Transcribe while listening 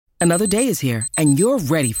Another day is here, and you're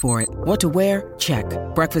ready for it. What to wear? Check.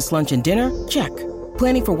 Breakfast, lunch, and dinner? Check.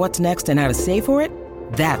 Planning for what's next and how to save for it?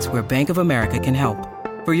 That's where Bank of America can help.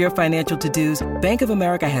 For your financial to-dos, Bank of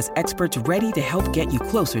America has experts ready to help get you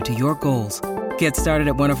closer to your goals. Get started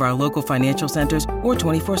at one of our local financial centers or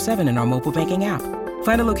 24/7 in our mobile banking app.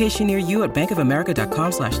 Find a location near you at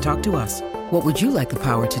bankofamerica.com/talktous. What would you like the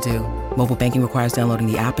power to do? Mobile banking requires downloading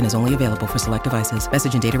the app and is only available for select devices.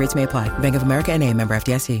 Message and data rates may apply. Bank of America N.A., member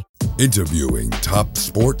FDIC. Interviewing top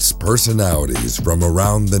sports personalities from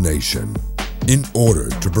around the nation in order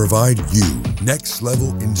to provide you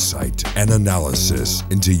next-level insight and analysis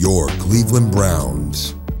into your Cleveland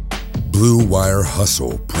Browns. Blue Wire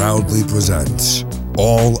Hustle proudly presents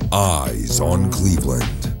All Eyes on Cleveland.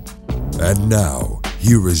 And now,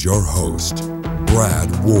 here is your host,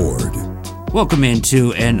 Brad Ward. Welcome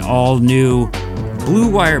into an all-new Blue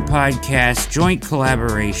Wire podcast joint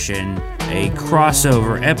collaboration, a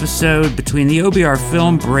crossover episode between the OBR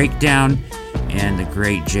Film Breakdown and the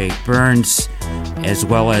great Jake Burns, as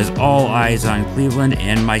well as All Eyes on Cleveland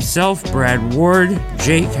and myself, Brad Ward.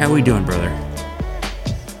 Jake, how we doing, brother?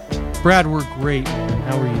 Brad, we're great, man.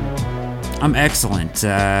 How are you? I'm excellent.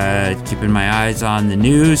 Keeping my eyes on the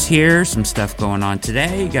news here. Some stuff going on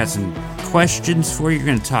today. Got some questions for you. We're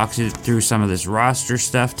going to talk through some of this roster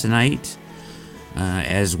stuff tonight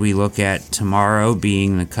as we look at tomorrow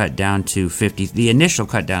being the cut down to 50, the initial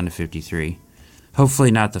cut down to 53. Hopefully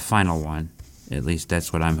not the final one. At least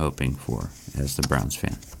that's what I'm hoping for as the Browns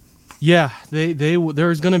fan. Yeah,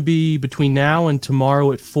 there's going to be, between now and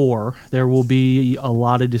tomorrow at 4, there will be a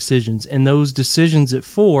lot of decisions. And those decisions at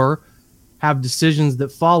 4 have decisions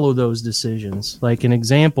that follow those decisions. Like an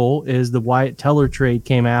example is the Wyatt Teller trade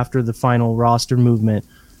came after the final roster movement.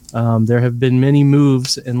 There have been many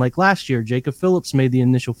moves, and like last year, Jacob Phillips made the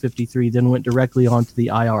initial 53, then went directly onto the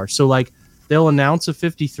IR. So like they'll announce a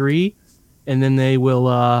 53, and then they will,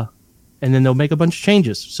 and then they'll make a bunch of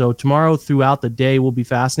changes. So tomorrow throughout the day will be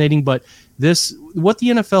fascinating. But what the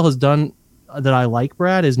NFL has done that I like,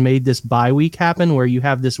 Brad, is made this bye week happen, where you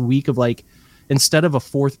have this week of like, instead of a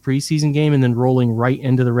 4th preseason game and then rolling right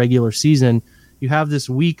into the regular season, you have this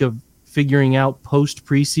week of figuring out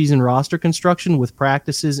post-preseason roster construction with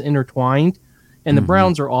practices intertwined. And the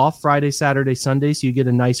Browns are off Friday, Saturday, Sunday, so you get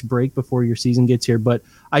a nice break before your season gets here. But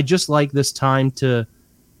I just like this time to,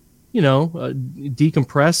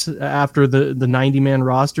 decompress after the 90-man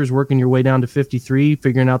rosters, working your way down to 53,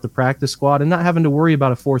 figuring out the practice squad, and not having to worry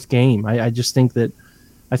about a 4th game. I just think that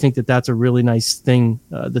that's a really nice thing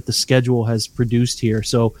that the schedule has produced here.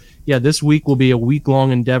 So, yeah, this week will be a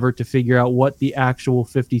week-long endeavor to figure out what the actual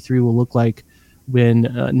 53 will look like when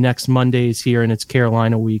next Monday is here and it's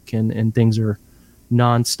Carolina week and things are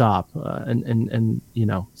nonstop.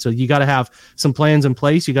 So you got to have some plans in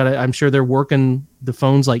place. I'm sure they're working the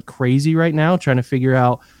phones like crazy right now, trying to figure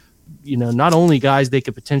out, not only guys they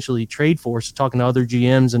could potentially trade for, so talking to other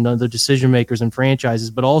GMs and other decision makers and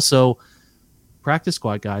franchises, but also practice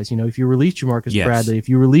squad guys. If you release Jamarcus Bradley, if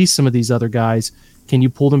you release some of these other guys, can you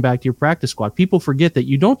pull them back to your practice squad? People forget that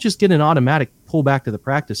you don't just get an automatic pull back to the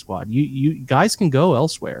practice squad. You guys can go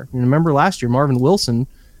elsewhere. Remember last year, Marvin Wilson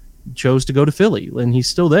chose to go to Philly, and he's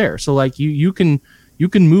still there. So like you can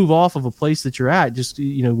move off of a place that you're at. Just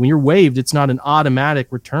when you're waived, it's not an automatic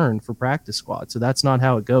return for practice squad. So that's not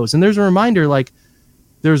how it goes. And there's a reminder, like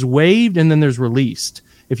there's waived and then there's released.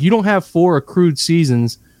 If you don't have 4 accrued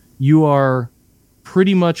seasons, you are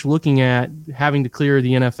pretty much looking at having to clear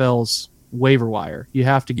the NFL's waiver wire. You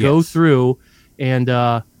have to go through and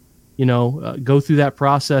go through that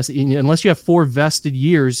process. Unless you have 4 vested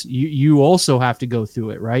years, you also have to go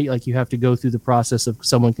through it, right? Like you have to go through the process of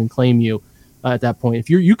someone can claim you at that point.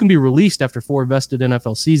 If you can be released after 4 vested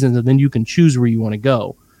NFL seasons, and then you can choose where you want to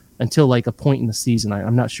go until like a point in the season.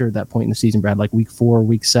 I'm not sure at that point in the season, Brad, like week 4,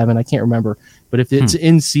 week 7, I can't remember. But if it's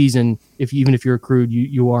in season, even if you're accrued,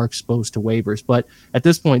 you are exposed to waivers. But at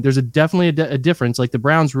this point, there's definitely a difference. Like the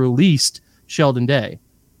Browns released Sheldon Day.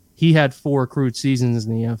 He had 4 accrued seasons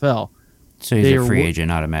in the NFL. So he's a free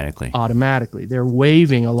agent automatically. Automatically. They're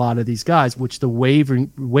waiving a lot of these guys, which the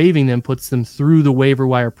waiving them puts them through the waiver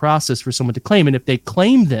wire process for someone to claim. And if they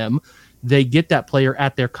claim them, they get that player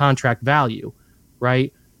at their contract value,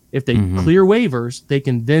 right? If they clear waivers, they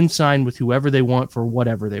can then sign with whoever they want for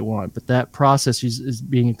whatever they want. But that process is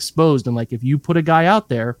being exposed. And like if you put a guy out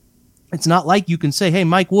there, it's not like you can say, hey,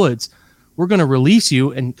 Mike Woods, we're going to release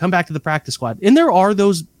you and come back to the practice squad. And there are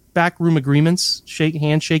those backroom agreements,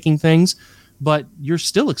 handshaking things, but you're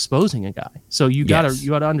still exposing a guy. So you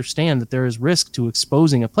gotta understand that there is risk to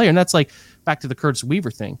exposing a player. And that's like back to the Curtis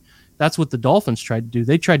Weaver thing. That's what the Dolphins tried to do.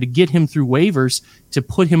 They tried to get him through waivers to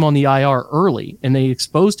put him on the IR early, and they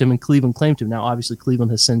exposed him, and Cleveland claimed him. Now, obviously, Cleveland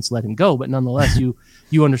has since let him go, but nonetheless,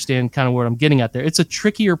 you understand kind of what I'm getting at there. It's a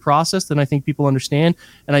trickier process than I think people understand,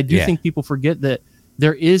 and I do think people forget that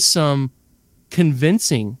there is some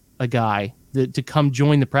convincing a guy to come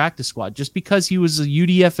join the practice squad. Just because he was a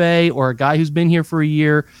UDFA or a guy who's been here for a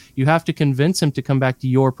year, you have to convince him to come back to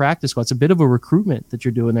your practice squad. It's a bit of a recruitment that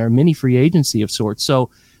you're doing there, a mini free agency of sorts. So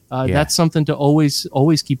that's something to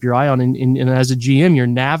always keep your eye on. And as a GM, you're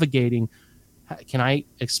navigating, can I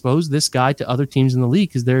expose this guy to other teams in the league?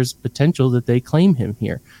 Because there's potential that they claim him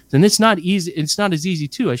here. And it's not easy. It's not as easy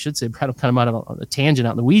too, I should say. Brad, I'm kind of out on a tangent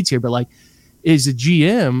out in the weeds here, but like, as a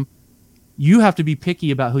GM, you have to be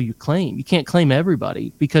picky about who you claim. You can't claim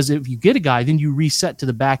everybody, because if you get a guy, then you reset to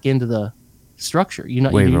the back end of the structure. You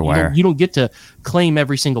don't get to claim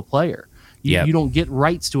every single player. You don't get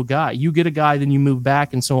rights to a guy. You get a guy, then you move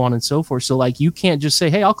back, and so on and so forth. So like, you can't just say,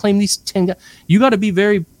 hey, I'll claim these 10 guys. You got to be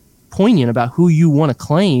very poignant about who you want to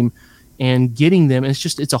claim and getting them. And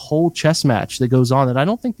it's a whole chess match that goes on that I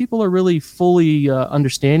don't think people are really fully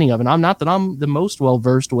understanding of. And I'm not that I'm the most well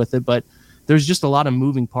versed with it, but there's just a lot of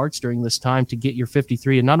moving parts during this time to get your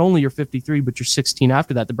 53, and not only your 53, but your 16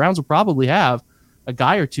 after that. The Browns will probably have a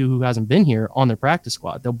guy or two who hasn't been here on their practice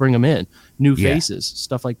squad. They'll bring them in, new faces,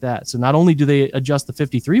 stuff like that. So not only do they adjust the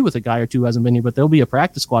 53 with a guy or two who hasn't been here, but there'll be a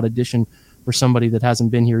practice squad addition for somebody that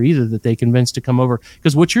hasn't been here either that they convince to come over.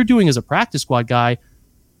 Because what you're doing as a practice squad guy,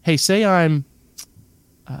 hey, say I'm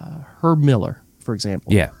Herb Miller, for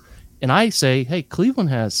example. Yeah. And I say, hey, Cleveland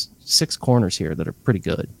has 6 corners here that are pretty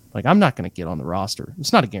good. Like, I'm not going to get on the roster.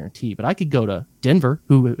 It's not a guarantee, but I could go to Denver,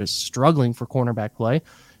 who is struggling for cornerback play.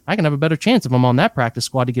 I can have a better chance if I'm on that practice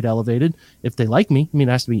squad to get elevated if they like me. I mean,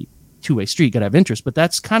 it has to be two-way street, got to have interest, but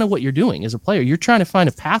that's kind of what you're doing as a player. You're trying to find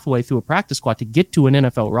a pathway through a practice squad to get to an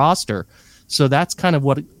NFL roster. So that's kind of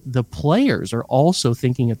what the players are also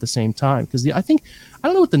thinking at the same time. Because I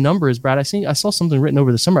don't know what the number is, Brad. I saw something written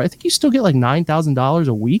over the summer. I think you still get like $9,000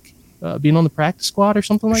 a week being on the practice squad or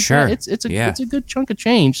something like that. It's a good chunk of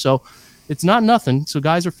change. So it's not nothing. So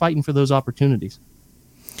guys are fighting for those opportunities.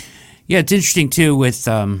 Yeah, it's interesting too with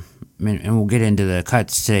and we'll get into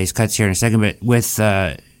today's cuts here in a second, but with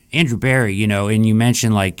Andrew Berry, and you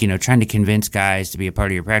mentioned trying to convince guys to be a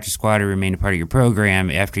part of your practice squad or remain a part of your program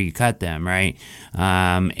after you cut them, right?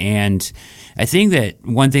 And I think that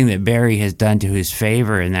one thing that Berry has done to his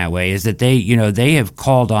favor in that way is that they have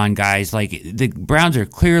called on guys. Like, the Browns are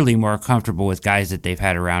clearly more comfortable with guys that they've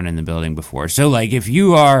had around in the building before. So like, if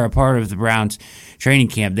you are a part of the Browns training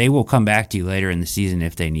camp, they will come back to you later in the season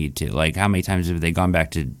if they need to. Like, how many times have they gone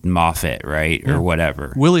back to Moffitt, right? Or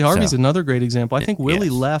whatever. Willie Harvey's another great example. I think Willie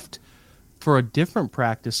left for a different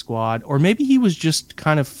practice squad, or maybe he was just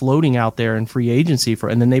kind of floating out there in free agency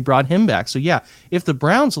and then they brought him back. So yeah, if the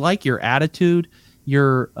Browns like your attitude,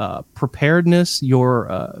 your preparedness, your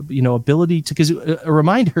ability to, because a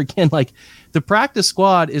reminder again, like, the practice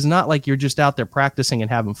squad is not like you're just out there practicing and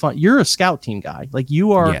having fun. You're a scout team guy. Like,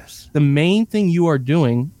 you are the main thing you are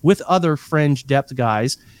doing with other fringe depth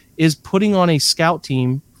guys is putting on a scout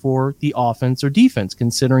team for the offense or defense,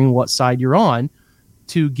 considering what side you're on,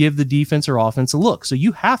 to give the defense or offense a look. So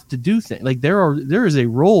you have to do things. Like, there is a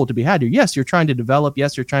role to be had here. Yes, you're trying to develop.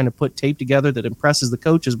 Yes, you're trying to put tape together that impresses the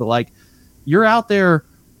coaches, but like, you're out there,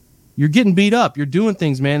 you're getting beat up, you're doing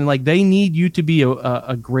things, man. And like, they need you to be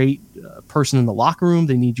a great person in the locker room.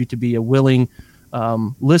 They need you to be a willing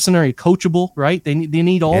listener, a coachable, right? They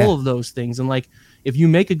need all of those things. And like, if you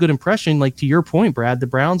make a good impression, like, to your point, Brad, the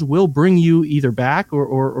Browns will bring you either back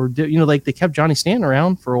or like they kept Johnny Stanton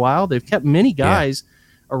around for a while. They've kept many guys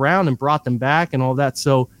around and brought them back and all that.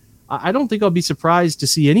 So I don't think I'll be surprised to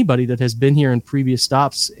see anybody that has been here in previous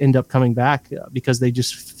stops end up coming back because they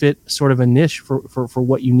just fit sort of a niche for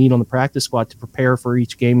what you need on the practice squad to prepare for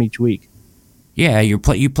each game each week. Yeah, you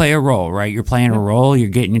play a role, right? You're playing a role. You're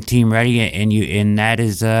getting your team ready, and that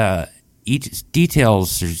is each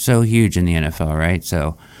details are so huge in the NFL, right?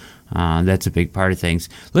 So that's a big part of things.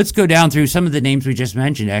 Let's go down through some of the names we just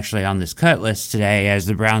mentioned actually on this cut list today as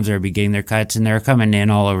the Browns are beginning their cuts, and they're coming in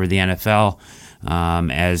all over the NFL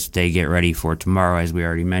as they get ready for tomorrow, as we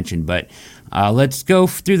already mentioned. But let's go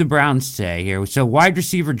through the Browns today here. So wide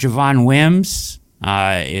receiver Javon Wims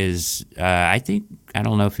is, I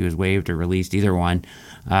don't know if he was waived or released, either one.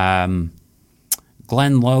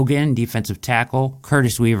 Glenn Logan, defensive tackle.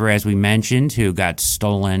 Curtis Weaver, as we mentioned, who got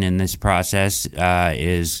stolen in this process,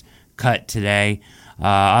 is cut today.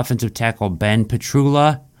 Offensive tackle Ben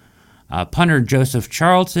Petrula. Punter Joseph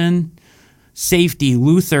Charlton. Safety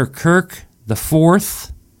Luther Kirk the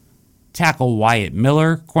fourth. Tackle Wyatt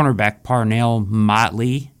Miller. Cornerback Parnell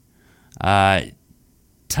Motley.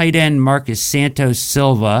 Tight end Marcus Santos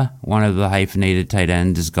Silva, one of the hyphenated tight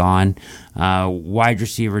ends, is gone. Wide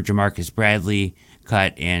receiver Jamarcus Bradley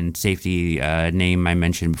cut, and safety name I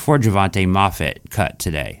mentioned before, Javonte Moffitt, cut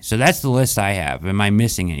today. So that's the list I have. Am I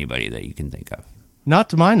missing anybody that you can think of? Not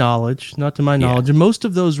to my knowledge. And most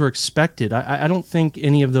of those were expected. I don't think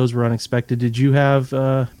any of those were unexpected. Did you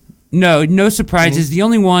have... No surprises. The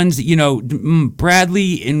only ones,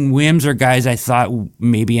 Bradley and Wims are guys I thought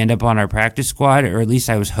maybe end up on our practice squad, or at least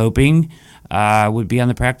I was hoping would be on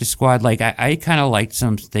the practice squad. Like, I kind of liked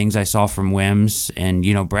some things I saw from Wims, and,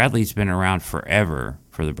 Bradley's been around forever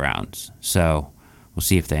for the Browns. So we'll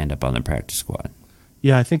see if they end up on the practice squad.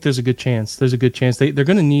 Yeah, I think there's a good chance. They're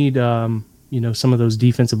going to need... some of those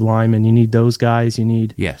defensive linemen. You need those guys. You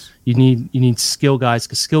need skill guys,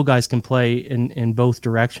 because skill guys can play in both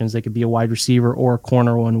directions. They could be a wide receiver or a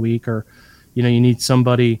corner one week, or you need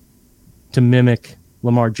somebody to mimic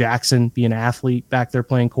Lamar Jackson, be an athlete back there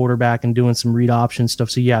playing quarterback and doing some read option stuff.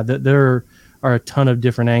 So yeah, there are a ton of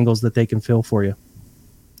different angles that they can fill for you.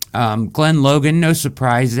 Glenn Logan, no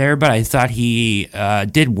surprise there, but I thought he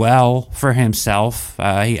did well for himself.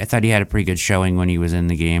 I thought he had a pretty good showing when he was in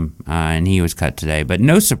the game, and he was cut today. But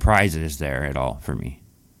no surprises there at all for me.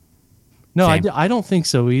 No, I don't think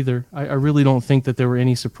so either. I really don't think that there were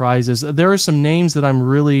any surprises. There are some names that I'm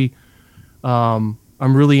really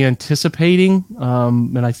anticipating,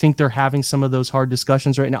 and I think they're having some of those hard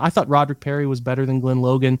discussions right now. I thought Roderick Perry was better than Glenn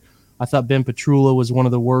Logan. I thought Ben Petrula was one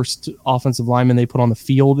of the worst offensive linemen they put on the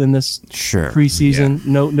field in this preseason.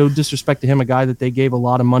 Yeah. No disrespect to him, a guy that they gave a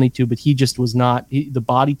lot of money to, but he just was not the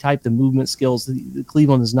body type, the movement skills. The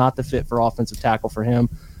Cleveland is not the fit for offensive tackle for him.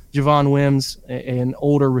 Javon Wims, an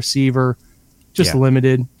older receiver,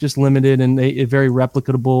 limited, and a very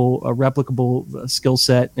replicable skill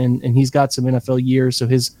set, and he's got some NFL years, so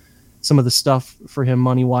some of the stuff for him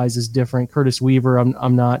money wise is different. Curtis Weaver,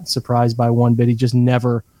 I'm not surprised by one bit. He just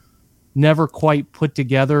never quite put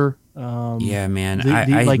together. Yeah, man.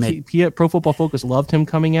 Pro Football Focus loved him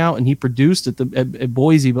coming out, and he produced at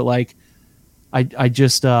Boise. But I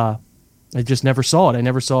just never saw it. I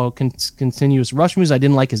never saw continuous rush moves. I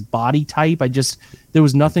didn't like his body type. There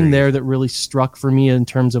was nothing there that really struck for me in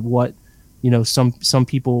terms of what some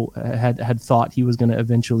people had thought he was going to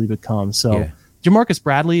eventually become. So. Yeah. Jamarcus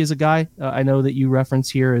Bradley is a guy I know that you reference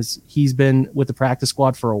here. He's been with the practice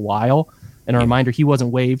squad for a while. And a reminder, he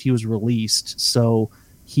wasn't waived, he was released. So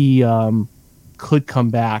he could come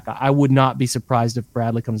back. I would not be surprised if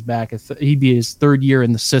Bradley comes back. He'd be his third year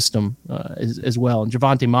in the system as well. And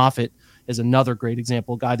Javonte Moffitt is another great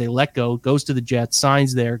example. A guy they let go, goes to the Jets,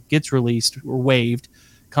 signs there, gets released or waived,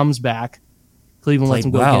 comes back. Cleveland lets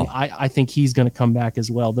him go again. I think he's going to come back as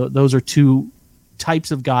well. Those are two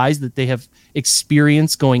types of guys that they have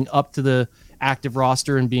experience going up to the active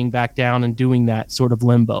roster and being back down and doing that sort of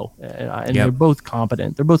limbo. And they're both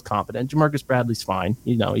competent. Jamarcus Bradley's fine.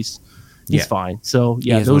 He's fine. So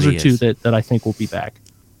those are two that I think will be back.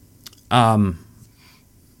 As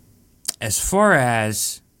far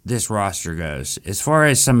as this roster goes, as far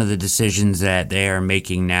as some of the decisions that they are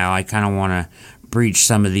making now, I kind of want to breach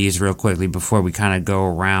some of these real quickly before we kind of go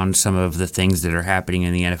around some of the things that are happening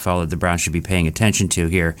in the NFL that the Browns should be paying attention to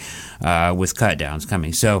here with cut downs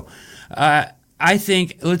coming. So I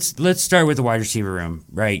think let's start with the wide receiver room,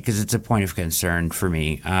 right? Because it's a point of concern for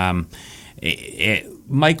me.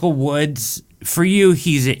 Michael Woods, for you,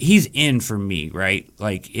 he's in for me, right?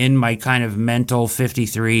 Like in my kind of mental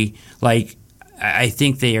 53. Like I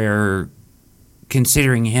think they are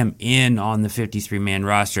considering him in on the 53-man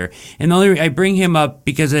roster. And I bring him up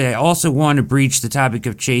because I also want to breach the topic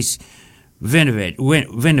of Chase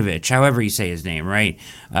Winovich, however you say his name, right?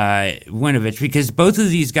 Winovich, because both of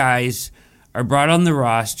these guys are brought on the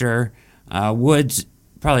roster. Woods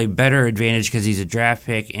probably better advantage because he's a draft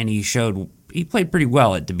pick, and he played pretty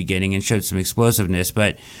well at the beginning and showed some explosiveness,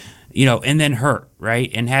 but and then hurt,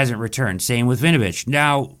 right, and hasn't returned. Same with Winovich.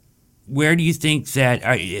 Now, where do you think that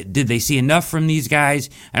did they see enough from these guys?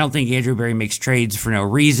 I don't think Andrew Berry makes trades for no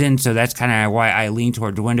reason, so that's kind of why I lean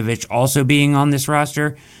toward Winovich also being on this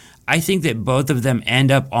roster. I think that both of them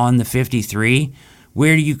end up on the 53.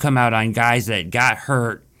 Where do you come out on guys that got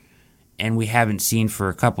hurt and we haven't seen for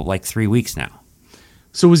a couple, 3 weeks now?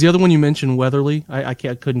 So was the other one you mentioned Weatherly? I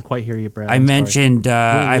couldn't quite hear you, Brad. I mentioned,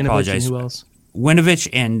 I apologize. Who else? Winovich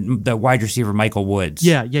and the wide receiver Michael Woods.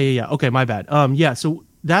 Yeah. Okay, my bad. So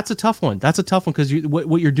that's a tough one. Because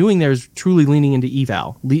what you're doing there is truly leaning into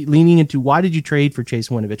eval, leaning into why did you trade for Chase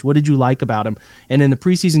Winovich? What did you like about him? And in the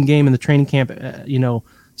preseason game and the training camp,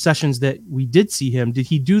 sessions that we did see him, did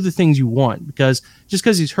he do the things you want? Because just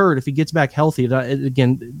because he's hurt, if he gets back healthy,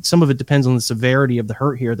 again, some of it depends on the severity of the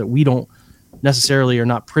hurt here that we don't necessarily are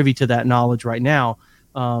not privy to that knowledge right now.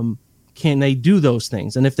 Can they do those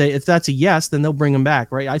things? And if that's a yes, then they'll bring him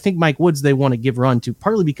back, right? I think Mike Woods they want to give run to,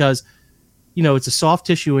 partly because, it's a soft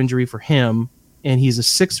tissue injury for him, and he's a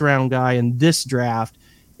 6th round guy in this draft.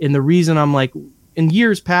 And the reason I'm like, in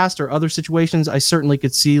years past or other situations, I certainly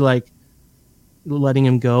could see like letting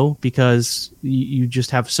him go because you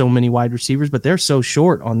just have so many wide receivers, but they're so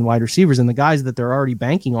short on wide receivers, and the guys that they're already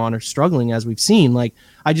banking on are struggling, as we've seen. Like,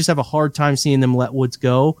 I just have a hard time seeing them let Woods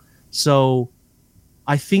go. So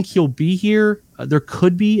I think he'll be here. There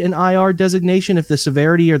could be an IR designation if the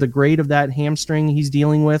severity or the grade of that hamstring he's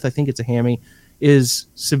dealing with, I think it's a hammy, is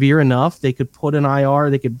severe enough. They could put an IR.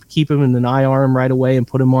 They could keep him in an IR him right away and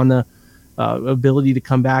put him on the ability to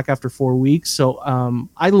come back after 4 weeks. So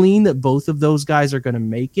I lean that both of those guys are going to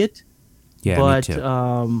make it. Yeah, but, me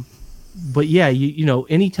too. But yeah,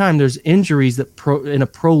 anytime there's injuries that in a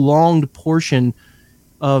prolonged portion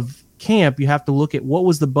of camp, you have to look at what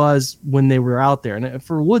was the buzz when they were out there. And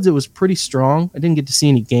for Woods, it was pretty strong. I didn't get to see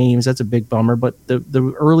any games. That's a big bummer. But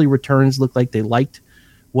the early returns looked like they liked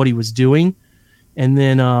what he was doing. And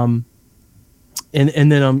then,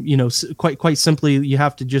 quite simply, you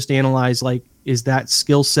have to just analyze, like, is that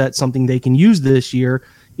skill set something they can use this year,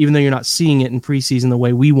 even though you're not seeing it in preseason the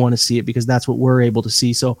way we want to see it, because that's what we're able to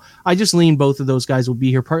see. So I just lean both of those guys will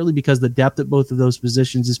be here, partly because the depth at both of those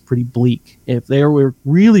positions is pretty bleak. If they were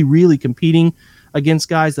really, really competing against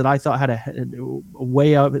guys that I thought had a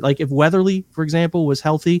way out, like if Weatherly, for example, was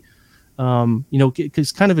healthy,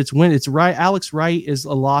 because kind of it's right. Alex Wright is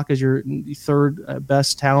a lock as your 3rd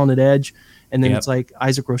best talented edge. And then it's like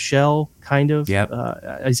Isaac Rochelle, kind of,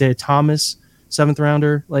 Isaiah Thomas, 7th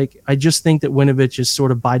rounder. Like, I just think that Winovich is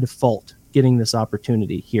sort of by default getting this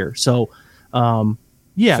opportunity here. So, that's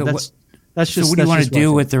just. So what do you want to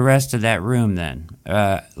do with the rest of that room then?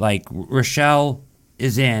 Like Rochelle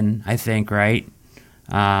is in, I think, right?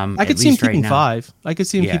 I could see him keeping 5. I could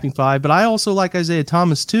see him keeping 5, but I also like Isaiah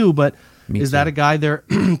Thomas too. But that a guy they're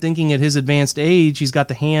thinking at his advanced age, he's got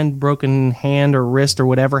the broken hand or wrist or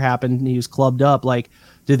whatever happened, and he was clubbed up. Like,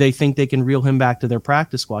 do they think they can reel him back to their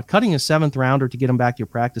practice squad? Cutting a 7th rounder to get him back to your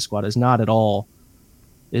practice squad is not at all.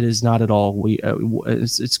 It is not at all.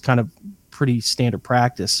 It's kind of pretty standard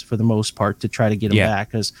practice for the most part to try to get him back,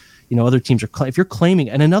 because other teams are if you're claiming.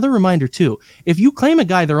 And another reminder too, if you claim a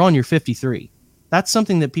guy, they're on your 53. That's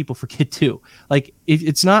something that people forget too. Like,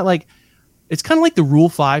 it's not like. It's kind of like the Rule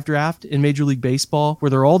 5 draft in Major League Baseball, where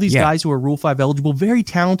there are all these guys who are Rule 5 eligible, very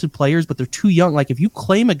talented players, but they're too young. Like, if you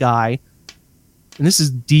claim a guy, and this is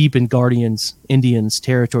deep in Indians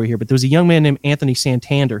territory here, but there was a young man named Anthony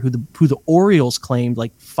Santander who the Orioles claimed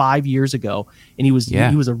like 5 years ago, and he was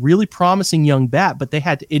a really promising young bat, but they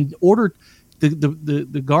had to, in order,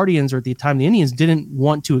 the Guardians, or at the time the Indians, didn't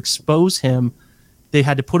want to expose him. They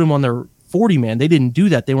had to put him on their 40-man. They didn't do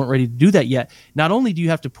that. They weren't ready to do that yet. Not only do you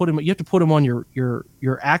have to put him on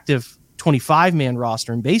your active 25-man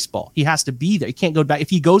roster in baseball. He has to be there. He can't go back. If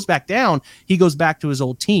he goes back down, he goes back to his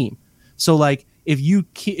old team. So like if you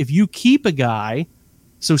keep a guy,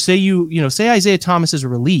 so say say Isaiah Thomas is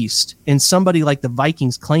released and somebody like the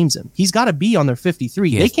Vikings claims him, he's got to be on their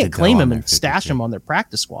 53. They can't claim him and stash him on their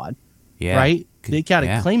practice squad. Yeah. Right? They got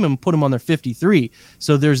to claim him, put him on their 53.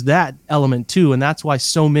 So there's that element too, and that's why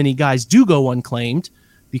so many guys do go unclaimed,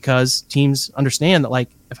 because teams understand that, like,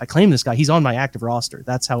 if I claim this guy, he's on my active roster.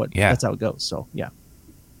 That's how it goes. So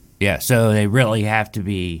yeah. So they really have to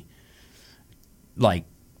be like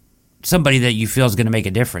somebody that you feel is going to make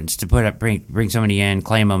a difference to bring somebody in,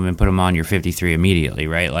 claim them, and put them on your 53 immediately,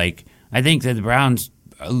 right? Like, I think that the Browns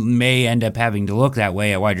may end up having to look that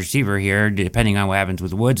way at wide receiver here, depending on what happens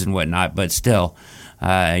with Woods and whatnot. But still,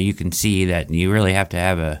 you can see that you really have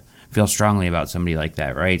to feel strongly about somebody like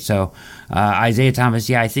that, right? So Isaiah Thomas,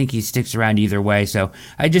 I think he sticks around either way. So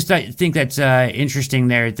I think that's interesting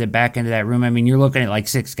there at the back end of that room. I mean, you're looking at like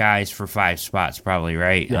 6 guys for 5 spots probably,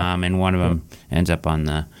 right? Yeah. And one of them ends up on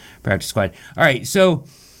the practice squad. All right, so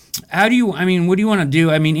what do you want to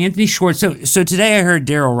do? I mean, Anthony Schwartz. So today I heard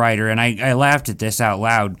Daryl Ryder, and I laughed at this out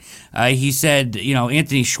loud. He said,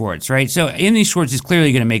 Anthony Schwartz, right? So Anthony Schwartz is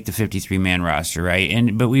clearly going to make the 53-man roster,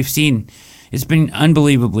 right? But we've seen it's been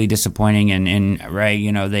unbelievably disappointing, and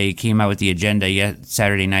right, they came out with the agenda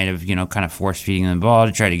Saturday night of kind of force feeding him the ball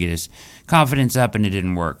to try to get his confidence up, and it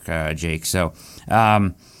didn't work, Jake. So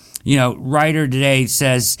Ryder today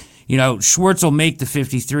says, Schwartz will make the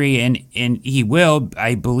 53, and he will,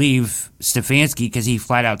 I believe, Stefanski, because he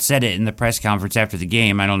flat out said it in the press conference after the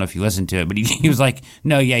game. I don't know if you listened to it, but he was like,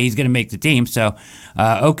 no, yeah, he's going to make the team. So,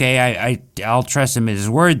 okay, I'll trust him at his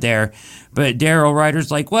word there. But Daryl Ryder's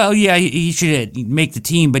like, well, yeah, he should make the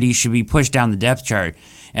team, but he should be pushed down the depth chart.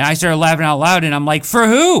 And I started laughing out loud, and I'm like, for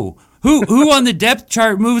who? Who on the depth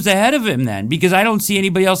chart moves ahead of him then? Because I don't see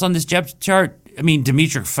anybody else on this depth chart. I mean,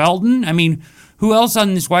 Demetric Felton? I mean, who else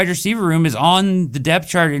on this wide receiver room is on the depth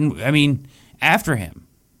chart? And after him,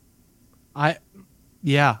 I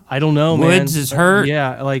don't know. Woods man. is hurt.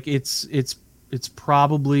 Yeah, like it's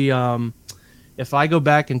probably. If I go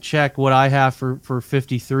back and check what I have for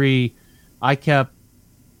 53, I kept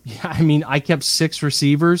 6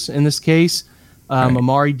 receivers in this case. Right.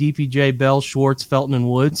 Amari, DPJ, Bell, Schwartz, Felton, and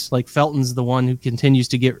Woods. Like Felton's the one who continues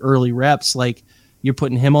to get early reps. Like you're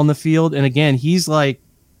putting him on the field, and again, he's like.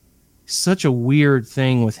 Such a weird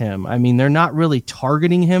thing with him. I mean, they're not really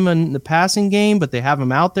targeting him in the passing game, but they have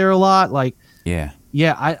him out there a lot. Like, yeah.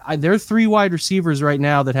 There are 3 wide receivers right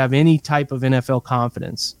now that have any type of NFL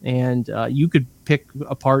confidence, and you could pick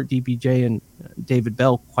apart DPJ and David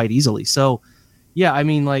Bell quite easily. So, yeah, I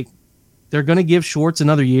mean, like they're going to give Schwartz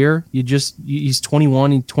another year. He's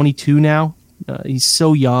 21, he's 22 now. He's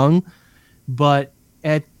so young, but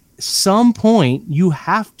at some point you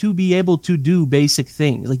have to be able to do basic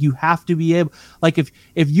things. Like you have to be able, like if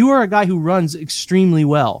you are a guy who runs extremely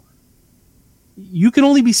well, you can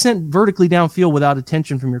only be sent vertically downfield without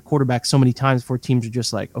attention from your quarterback so many times before teams are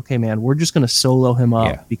just like, okay, man, we're just going to solo him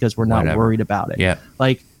up because we're not worried about it. Yeah.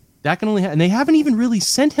 Like that can only and they haven't even really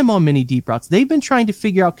sent him on many deep routes. They've been trying to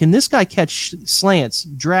figure out, can this guy catch slants,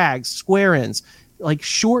 drags, square ends, like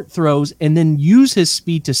short throws, and then use his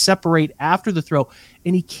speed to separate after the throw.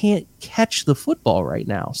 And he can't catch the football right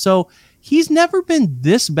now. So he's never been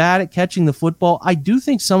this bad at catching the football. I do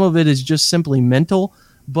think some of it is just simply mental,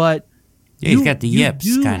 but he's got the yips.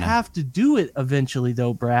 You have to do it eventually,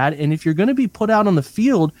 though, Brad. And if you're going to be put out on the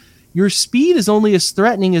field, your speed is only as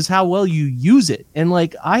threatening as how well you use it. And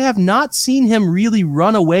like I have not seen him really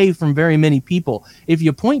run away from very many people. If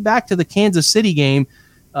you point back to the Kansas City game,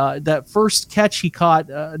 that first catch he caught,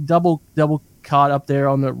 double caught up there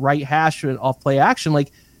on the right hash off play action,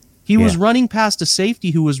 like he was running past a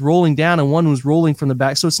safety who was rolling down and one was rolling from the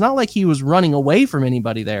back. So it's not like he was running away from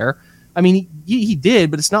anybody there. I mean, he did,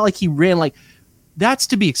 but it's not like he ran. Like that's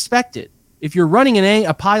to be expected. If you're running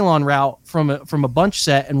a pylon route from a bunch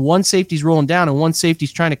set and one safety's rolling down and one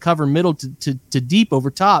safety's trying to cover middle to deep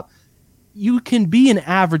over top, you can be an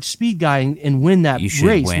average speed guy and win that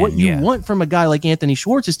race. What you want from a guy like Anthony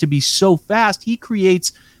Schwartz is to be so fast. He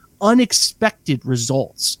creates unexpected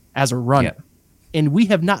results as a runner. Yeah. And we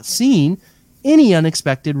have not seen any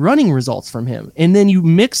unexpected running results from him. And then you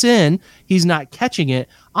mix in, he's not catching it.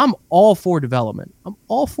 I'm all for development. I'm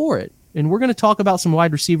all for it. And we're going to talk about some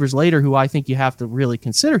wide receivers later who I think you have to really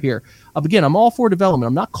consider here. Again, I'm all for development.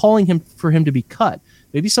 I'm not calling for him to be cut.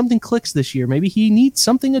 Maybe something clicks this year. Maybe he needs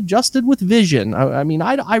something adjusted with vision. I mean,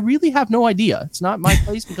 I really have no idea. It's not my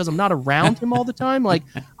place because I'm not around him all the time. Like,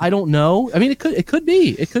 I don't know. I mean, it could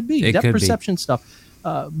be. Depth perception stuff.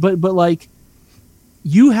 But like,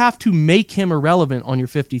 you have to make him irrelevant on your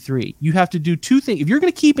 53. You have to do 2 things. If you're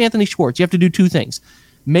going to keep Anthony Schwartz, you have to do 2 things.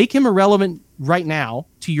 Make him irrelevant right now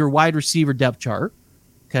to your wide receiver depth chart.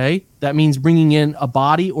 Okay, that means bringing in a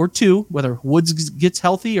body or 2, whether Woods gets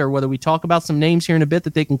healthy or whether we talk about some names here in a bit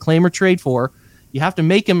that they can claim or trade for. You have to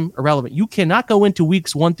make him irrelevant. You cannot go into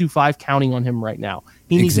weeks 1 through 5 counting on him right now.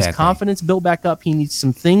 He needs his confidence built back up. He needs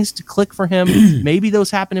some things to click for him. Maybe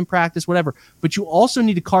those happen in practice, whatever. But you also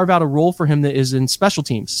need to carve out a role for him that is in special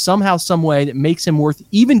teams, somehow, some way that makes him worth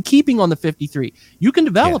even keeping on the 53. You can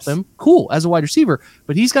develop him, cool, as a wide receiver,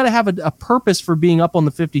 but he's got to have a purpose for being up on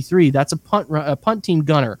the 53. That's a punt team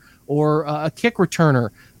gunner or a kick returner.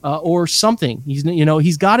 Or something.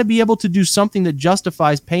 He's got to be able to do something that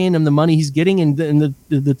justifies paying him the money he's getting and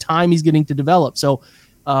the time he's getting to develop. So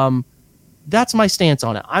that's my stance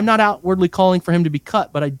on it. I'm not outwardly calling for him to be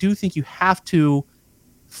cut, but I do think you have to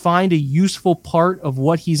find a useful part of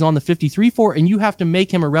what he's on the 53 for, and you have to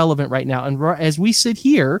make him irrelevant right now. And as we sit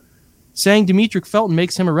here, saying Demetric Felton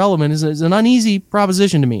makes him irrelevant is an uneasy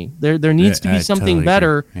proposition to me. There needs to be something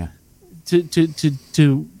better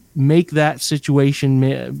to make that situation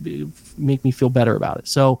make me feel better about it.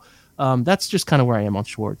 So that's just kind of where I am on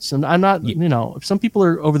Schwartz. And I'm not, if some people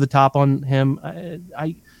are over the top on him,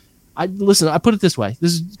 I listen, I put it this way.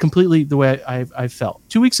 This is completely the way I felt.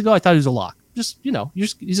 2 weeks ago, I thought he was a lock.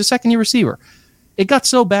 He's a second-year receiver. It got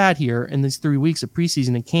so bad here in these 3 weeks of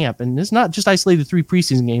preseason and camp, and it's not just isolated 3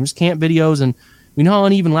 preseason games, camp videos, and we know how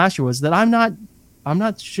uneven last year was, that I'm not I'm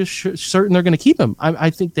not just certain they're going to keep him. I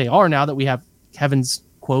think they are now that we have Kevin's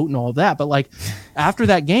quote and all of that. But like after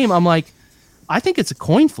that game, I'm like, I think it's a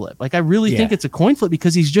coin flip. Like I really think it's a coin flip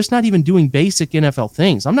because he's just not even doing basic NFL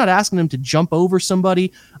things. I'm not asking him to jump over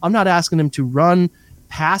somebody. I'm not asking him to run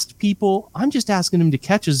past people. I'm just asking him to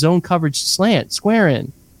catch a zone coverage slant, square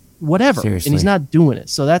in, whatever. Seriously. And he's not doing it.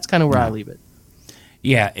 So that's kind of where I leave it.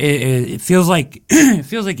 Yeah, it feels like it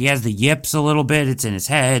feels like he has the yips a little bit. It's in his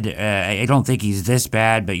head. I don't think he's this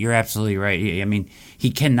bad, but you're absolutely right. I mean, he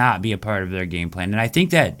cannot be a part of their game plan. And I think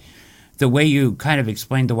that the way you kind of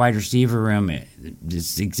explained the wide receiver room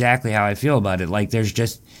is exactly how I feel about it. Like there's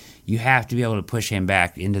just you have to be able to push him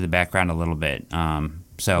back into the background a little bit.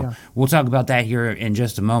 We'll talk about that here in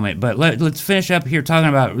just a moment. But let's finish up here talking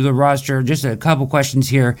about the roster. Just a couple questions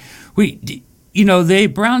here. The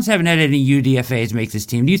Browns haven't had any UDFAs make this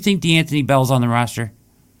team. Do you think DeAnthony Bell's on the roster?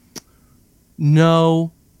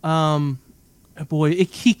 No.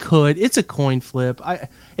 He could. It's a coin flip.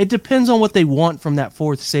 It depends on what they want from that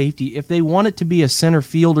fourth safety. If they want it to be a center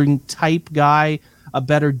fielding type guy, a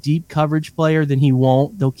better deep coverage player, then he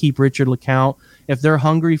won't. They'll keep Richard LeCounte. If they're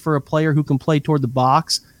hungry for a player who can play toward the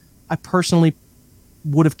box, I personally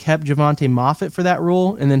would have kept Javonte Moffett for that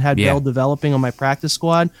role and then had Bell developing on my practice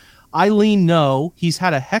squad. I lean no. He's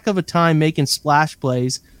had a heck of a time making splash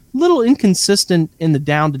plays. A little inconsistent in the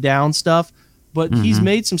down-to-down stuff, but he's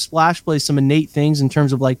made some splash plays, some innate things in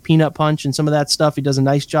terms of like peanut punch and some of that stuff. He does a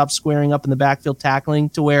nice job squaring up in the backfield tackling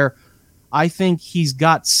to where I think he's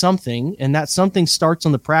got something, and that something starts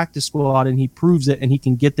on the practice squad, and he proves it, and he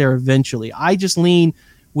can get there eventually. I just lean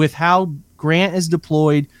with how Grant is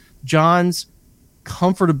deployed, John's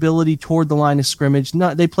comfortability toward the line of scrimmage.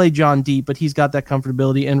 They play John deep, but he's got that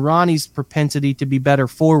comfortability, and Ronnie's propensity to be better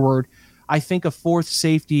forward. I think a fourth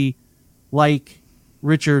safety like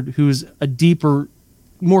Richard, who's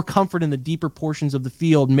more comfort in the deeper portions of the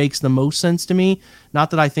field, makes the most sense to me.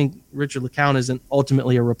 Not that I think Richard LeCounte isn't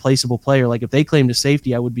ultimately a replaceable player. Like if they claimed a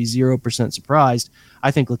safety, I would be 0% surprised.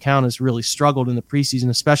 I think LeCounte has really struggled in the preseason,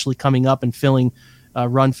 especially coming up and filling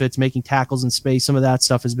run fits, making tackles in space. Some of that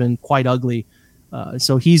stuff has been quite ugly.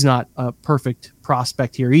 So he's not a perfect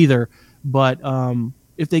prospect here either. But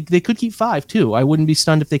if they could keep 5 too, I wouldn't be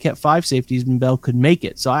stunned if they kept 5 safeties and Bell could make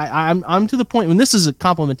it. So I'm to the point when this is a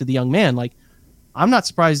compliment to the young man. Like I'm not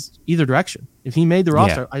surprised either direction. If he made the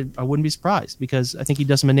roster, I wouldn't be surprised because I think he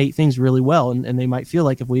does some innate things really well, and they might feel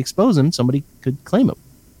like if we expose him, somebody could claim him.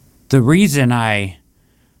 The reason I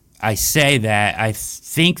say that, I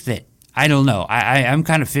think that I don't know. I'm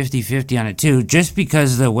kind of 50-50 on it too, just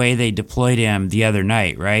because of the way they deployed him the other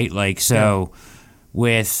night, right? Like, so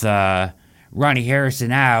with Ronnie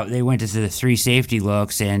Harrison out, they went to the 3 safety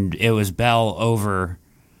looks, and it was Bell over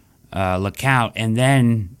LeCounte. And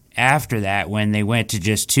then after that, when they went to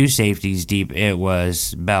just 2 safeties deep, it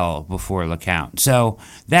was Bell before LeCounte. So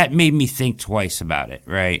that made me think twice about it,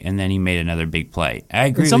 right? And then he made another big play. I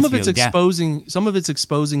agree. Some with of it's you. Some of it's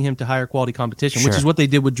exposing him to higher quality competition, which is what they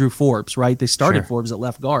did with Drew Forbes, right? They started Forbes at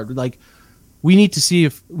left guard. Like, we need to see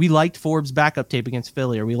if we liked Forbes' backup tape against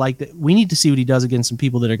Philly, or we need to see what he does against some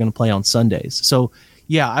people that are going to play on Sundays. So,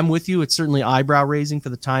 yeah, I'm with you. It's certainly eyebrow raising for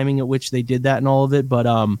the timing at which they did that and all of it, but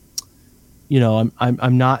I'm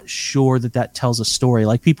not sure that tells a story.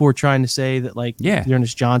 Like people were trying to say that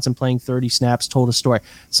Ernest Johnson playing 30 snaps told a story.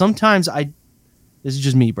 Sometimes this is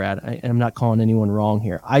just me, Brad. I'm not calling anyone wrong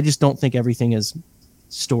here. I just don't think everything is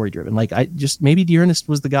story driven. Like maybe Dearness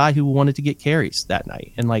was the guy who wanted to get carries that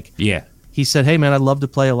night. And he said, hey man, I'd love to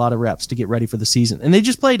play a lot of reps to get ready for the season. And they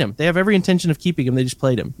just played him. They have every intention of keeping him. They just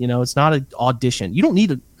played him. It's not an audition. You don't need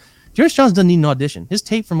Dearness Johnson doesn't need an audition. His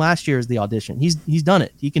tape from last year is the audition. He's done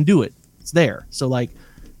it. He can do it. It's there. So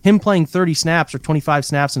him playing 30 snaps or 25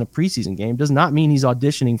 snaps in a preseason game does not mean he's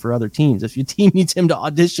auditioning for other teams. If your team needs him to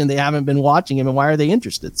audition, they haven't been watching him, and why are they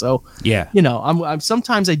interested? So I'm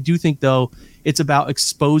sometimes I do think though it's about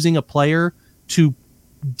exposing a player to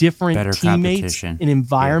different better teammates and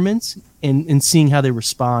environments and seeing how they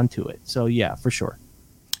respond to it. So yeah, for sure.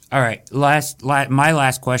 All right, my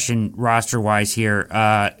last question, roster-wise here.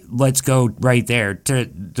 Let's go right there to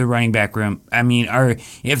the running back room. I mean,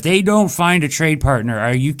 if they don't find a trade partner,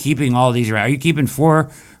 are you keeping all these around? Are you keeping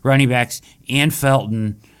 4 running backs and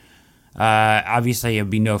Felton? Obviously, it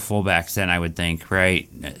would be no fullbacks then, I would think, right?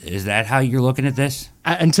 Is that how you're looking at this?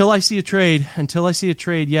 Until I see a trade,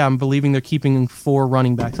 yeah, I'm believing they're keeping 4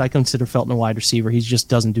 running backs. I consider Felton a wide receiver. He just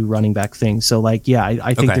doesn't do running back things. So, I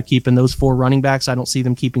think they're keeping those 4 running backs. I don't see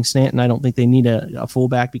them keeping Stanton. I don't think they need a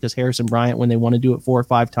fullback because Harrison Bryant, when they want to do it 4 or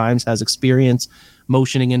 5 times, has experience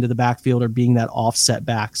motioning into the backfield or being that offset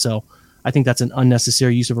back. So, I think that's an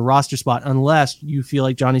unnecessary use of a roster spot unless you feel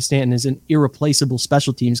like Johnny Stanton is an irreplaceable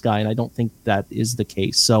special teams guy, and I don't think that is the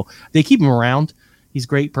case. So they keep him around. He's a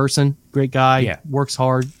great person, great guy, works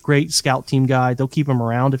hard, great scout team guy. They'll keep him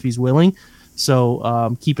around if he's willing.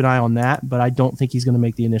 So keep an eye on that, but I don't think he's going to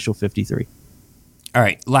make the initial 53. All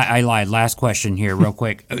right, I lied. Last question here, real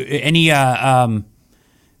quick. Anybody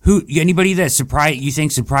that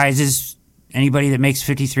surprises anybody that makes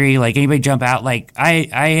 53? Like anybody jump out? Like I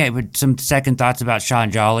had some second thoughts about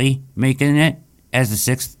Sean Jolly making it as the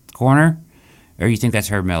 6th corner, or you think that's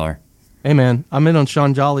Herb Miller? Hey man, I'm in on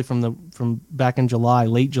Sean Jolly from back in July,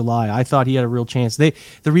 late July. I thought he had a real chance. The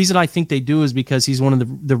reason I think they do is because he's one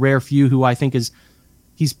of the rare few who I think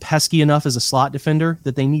he's pesky enough as a slot defender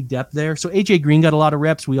that they need depth there. So AJ Green got a lot of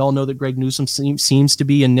reps. We all know that Greg Newsome seems to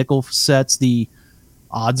be in nickel sets the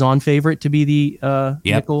odds-on favorite to be the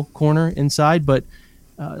nickel corner inside. But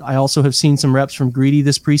I also have seen some reps from Greedy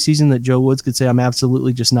this preseason that Joe Woods could say, I'm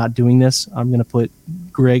absolutely just not doing this. I'm going to put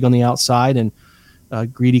Greg on the outside, and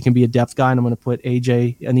Greedy can be a depth guy, and I'm going to put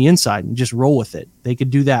AJ on the inside and just roll with it. They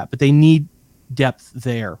could do that, but they need depth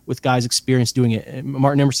there with guys experienced doing it.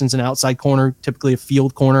 Martin Emerson's an outside corner, typically a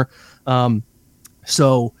field corner.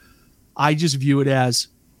 So I just view it as,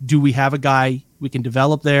 do we have a guy we can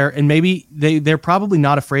develop there? And maybe they're probably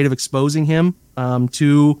not afraid of exposing him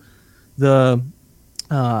to the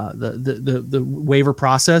waiver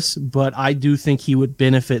process, but I do think he would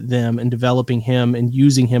benefit them in developing him and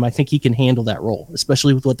using him. I think he can handle that role,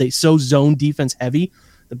 especially with what so zone defense heavy.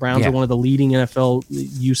 The Browns are one of the leading NFL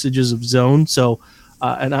usages of zone. So,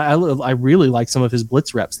 and I really like some of his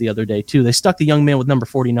blitz reps the other day too. They stuck the young man with number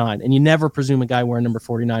 49, and you never presume a guy wearing number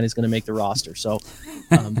 49 is going to make the roster. So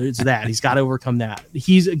there's that. He's got to overcome that.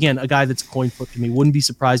 He's, again, a guy that's a coin flip to me. Wouldn't be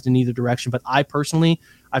surprised in either direction, but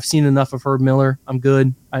I've seen enough of Herb Miller. I'm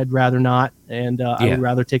good. I'd rather not, and I would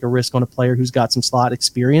rather take a risk on a player who's got some slot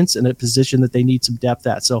experience in a position that they need some depth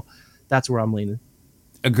at. So that's where I'm leaning.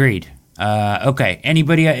 Agreed. Okay.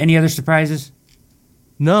 Anybody? Any other surprises?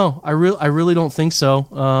 No, I really don't think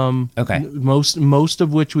so. Okay. Most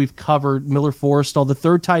of which we've covered. Miller Forrestall, the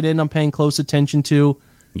third tight end, I'm paying close attention to.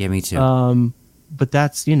 Yeah, me too. But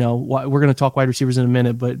that's, we're going to talk wide receivers in a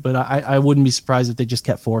minute, but I wouldn't be surprised if they just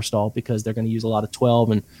kept Forrestall because they're going to use a lot of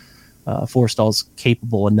 12, and Forrestall's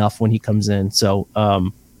capable enough when he comes in. So,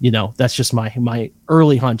 that's just my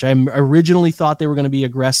early hunch. I originally thought they were going to be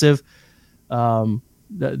aggressive.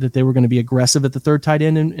 That they were going to be aggressive at the third tight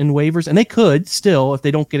end in waivers, and they could still if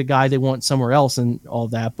they don't get a guy they want somewhere else and all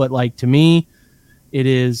that. But to me, it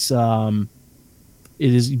is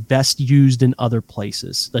best used in other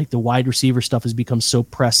places. Like the wide receiver stuff has become so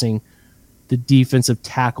pressing. The defensive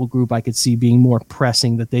tackle group I could see being more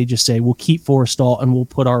pressing that they just say, we'll keep Forrestall and we'll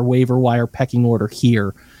put our waiver wire pecking order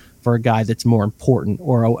here for a guy that's more important,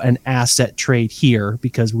 or an asset trade here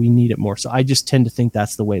because we need it more. So I just tend to think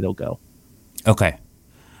that's the way they'll go. Okay.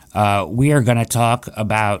 We are going to talk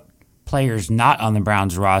about players not on the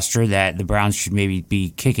Browns roster that the Browns should maybe be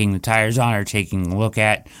kicking the tires on or taking a look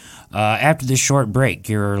at. After this short break,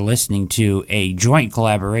 you're listening to a joint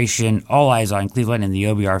collaboration, All Eyes on Cleveland and the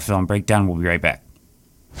OBR Film Breakdown. We'll be right back.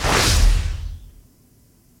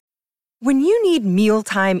 When you need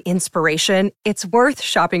mealtime inspiration, it's worth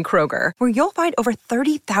shopping Kroger, where you'll find over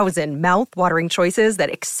 30,000 mouth-watering choices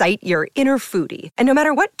that excite your inner foodie. And no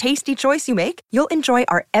matter what tasty choice you make, you'll enjoy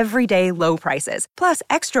our everyday low prices, plus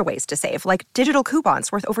extra ways to save, like digital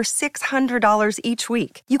coupons worth over $600 each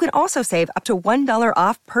week. You can also save up to $1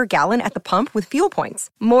 off per gallon at the pump with fuel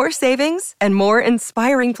points. More savings and more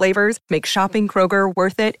inspiring flavors make shopping Kroger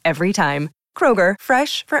worth it every time. Kroger,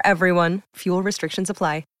 fresh for everyone. Fuel restrictions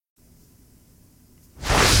apply.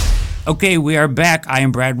 Okay, we are back. I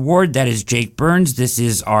am Brad Ward. That is Jake Burns. This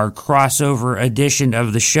is our crossover edition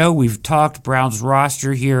of the show. We've talked Browns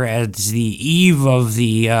roster here as the eve of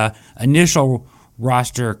the initial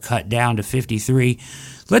roster cut down to 53.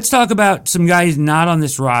 Let's talk about some guys not on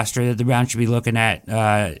this roster that the Browns should be looking at.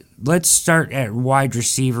 Let's start at wide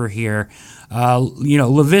receiver here.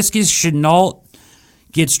 Laviska Shenault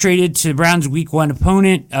gets traded to the Browns' Week 1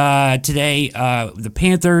 opponent today, the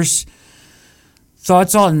Panthers.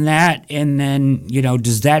 Thoughts on that, and then,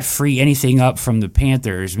 does that free anything up from the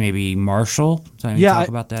Panthers? Maybe Marshall? Talk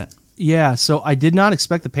about that. Yeah, so I did not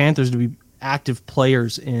expect the Panthers to be active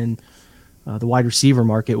players in the wide receiver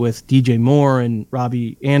market with DJ Moore and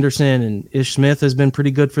Robbie Anderson, and Ish Smith has been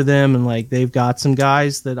pretty good for them, and they've got some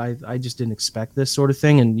guys that I just didn't expect this sort of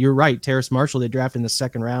thing. And you're right, Terrace Marshall, they drafted in the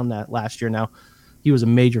second round that last year. Now, he was a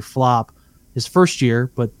major flop his first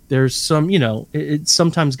year, but there's some, it's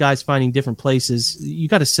sometimes guys finding different places. You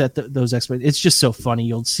got to set those expectations. It's just so funny.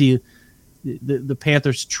 You'll see the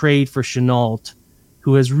Panthers trade for Shenault,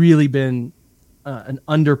 who has really been an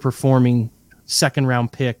underperforming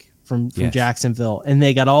second-round pick from Jacksonville, and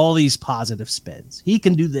they got all these positive spins. He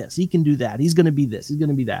can do this. He can do that. He's going to be this. He's going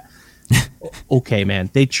to be that. Okay, man.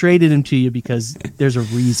 They traded him to you because there's a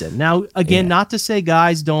reason. Now, again, not to say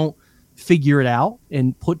guys don't figure it out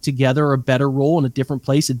and put together a better role in a different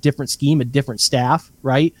place, a different scheme, a different staff,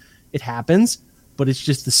 right? It happens, but it's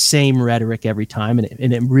just the same rhetoric every time,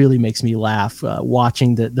 and it really makes me laugh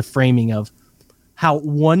watching the framing of how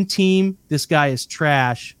one team, this guy is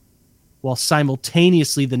trash, while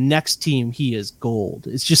simultaneously the next team, he is gold.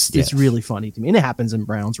 It's just it's really funny to me, and it happens in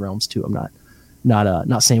Browns realms too. I'm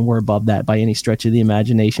not saying we're above that by any stretch of the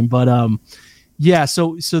imagination, but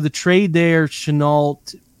so the trade there,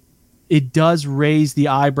 Shenault, it does raise the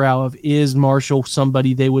eyebrow of, is Marshall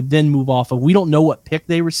somebody they would then move off of? We don't know what pick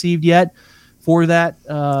they received yet for that.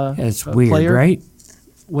 It's weird, player. Right?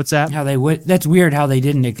 What's that? How they would? That's weird. How they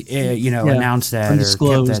didn't, announce that or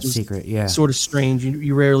kept that secret. Yeah, sort of strange.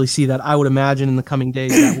 You rarely see that. I would imagine in the coming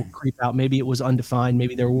days that will creep out. Maybe it was undefined.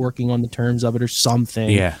 Maybe they're working on the terms of it or something.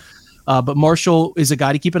 Yeah. But Marshall is a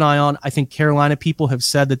guy to keep an eye on. I think Carolina people have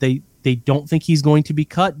said that they don't think he's going to be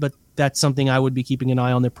cut, but that's something I would be keeping an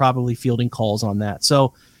eye on. They're probably fielding calls on that.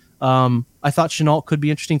 So I thought Shenault could be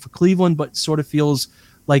interesting for Cleveland, but sort of feels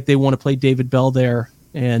like they want to play David Bell there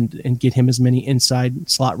and get him as many inside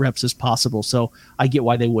slot reps as possible. So I get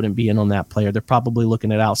why they wouldn't be in on that player. They're probably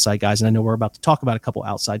looking at outside guys, and I know we're about to talk about a couple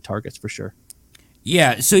outside targets for sure.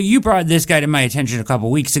 Yeah, so you brought this guy to my attention a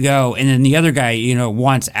couple weeks ago, and then the other guy,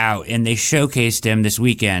 wants out, and they showcased him this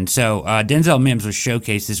weekend. So Denzel Mims was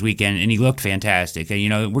showcased this weekend, and he looked fantastic.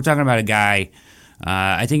 We're talking about a guy,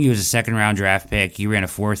 I think he was a second-round draft pick. He ran a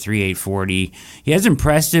 4.38 40. He has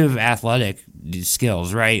impressive athletic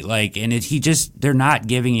skills, right? They're not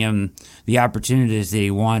giving him the opportunities that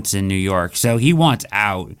he wants in New York. So he wants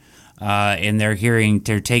out. And they're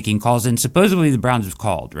taking calls, and supposedly the Browns have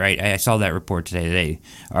called, right? I saw that report today. They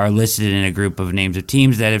are listed in a group of names of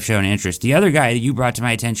teams that have shown interest. The other guy that you brought to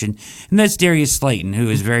my attention, and that's Darius Slayton, who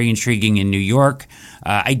is very intriguing in New York.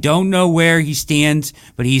 I don't know where he stands,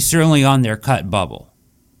 but he's certainly on their cut bubble.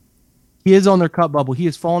 He is on their cut bubble. He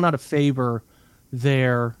has fallen out of favor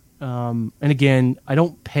there. And again, I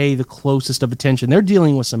don't pay the closest of attention. They're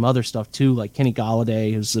dealing with some other stuff too, like Kenny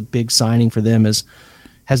Golladay, who's a big signing for them,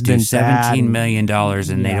 has been $17 million,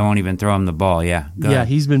 and they don't even throw him the ball. Yeah,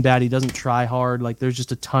 he's been bad. He doesn't try hard. Like, there's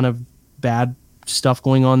just a ton of bad stuff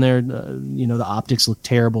going on there. The optics look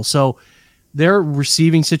terrible. So their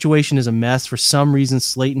receiving situation is a mess. For some reason,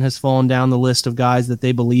 Slayton has fallen down the list of guys that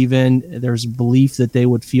they believe in. There's belief that they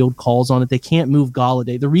would field calls on it. They can't move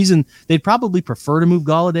Golladay. The reason they'd probably prefer to move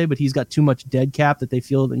Golladay, but he's got too much dead cap that they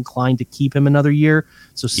feel inclined to keep him another year.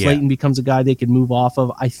 So Slayton becomes a guy they could move off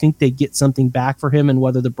of. I think they get something back for him, and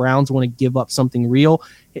whether the Browns want to give up something real.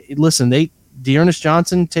 Listen, Dearness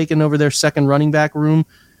Johnson taking over their second running back room.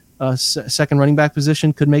 Second running back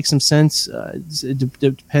position could make some sense. It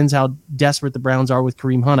depends how desperate the Browns are with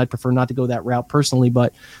Kareem Hunt. I'd prefer not to go that route personally,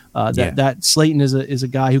 but that Slayton is a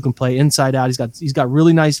guy who can play inside out. He's got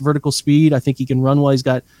really nice vertical speed. I think he can run well.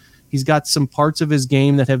 He's got some parts of his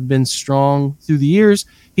game that have been strong through the years.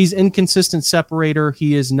 He's inconsistent separator.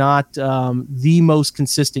 He is not the most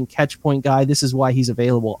consistent catch point guy. This is why he's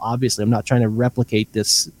available. Obviously, I'm not trying to replicate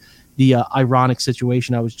the ironic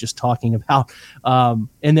situation I was just talking about.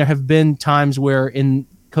 And there have been times where in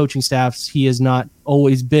coaching staffs, he has not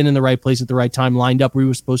always been in the right place at the right time, lined up where he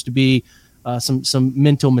was supposed to be, some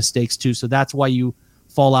mental mistakes too. So that's why you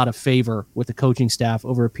fall out of favor with the coaching staff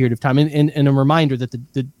over a period of time. And a reminder that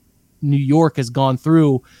the New York has gone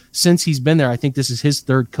through since he's been there. I think this is his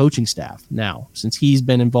third coaching staff now since he's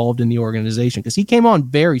been involved in the organization, because he came on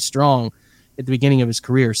very strong at the beginning of his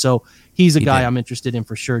career. So he's a guy I'm interested in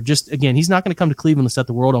for sure. Just, again, he's not going to come to Cleveland to set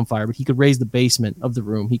the world on fire, but he could raise the basement of the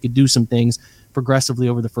room. He could do some things progressively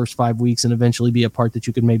over the first 5 weeks and eventually be a part that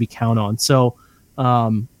you could maybe count on. So,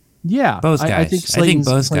 both guys. I think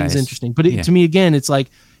Slayton's interesting. But to me, again, it's like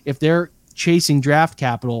if they're chasing draft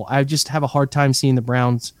capital, I just have a hard time seeing the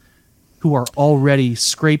Browns, who are already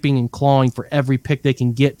scraping and clawing for every pick they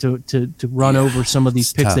can get to run over some of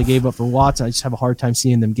these picks they gave up for Watson. I just have a hard time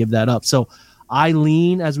seeing them give that up. So I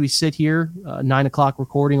lean, as we sit here, 9 o'clock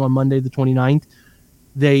recording on Monday the 29th,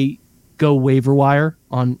 they go waiver wire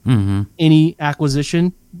on any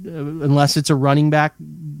acquisition, unless it's a running back,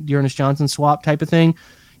 Dearness Johnson swap type of thing.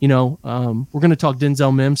 We're going to talk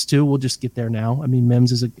Denzel Mims too. We'll just get there now. I mean,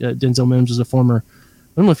 Denzel Mims is a former,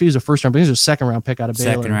 I don't know if he was a first round, but he was a second round pick out of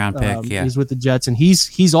Baylor. Second round pick, yeah. He's with the Jets, and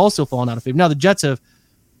he's also fallen out of favor. Now the Jets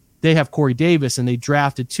have Corey Davis, and they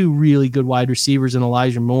drafted two really good wide receivers in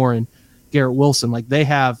Elijah Moore Garrett Wilson. Like, they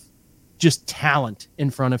have just talent in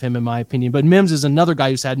front of him, in my opinion. But Mims is another guy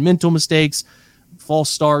who's had mental mistakes, false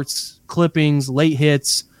starts, clippings, late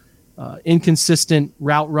hits, inconsistent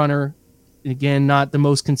route runner. Again, not the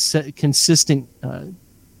most consistent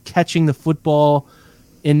catching the football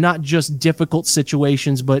in not just difficult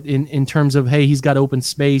situations, but in terms of, hey, he's got open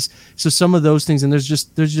space. So some of those things, and there's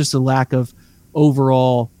just a lack of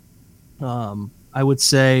overall, I would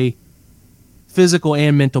say, physical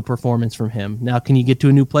and mental performance from him. Now, can you get to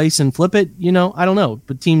a new place and flip it? I don't know.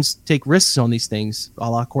 But teams take risks on these things, a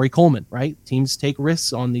la Corey Coleman, right? Teams take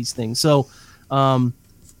risks on these things. So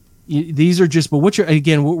these are just, but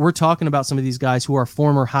we're talking about some of these guys who are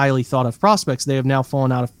former highly thought of prospects. They have now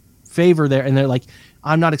fallen out of favor there. And they're like,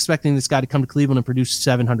 I'm not expecting this guy to come to Cleveland and produce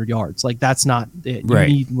 700 yards. Like, that's not it. Right.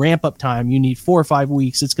 You need ramp up time. You need 4 or 5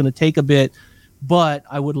 weeks. It's going to take a bit, but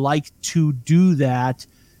I would like to do that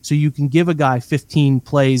so you can give a guy 15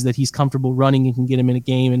 plays that he's comfortable running and can get him in a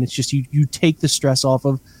game. And it's just, you take the stress off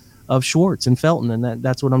of Schwartz and Felton. And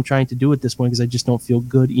that's what I'm trying to do at this point, because I just don't feel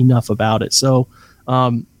good enough about it. So,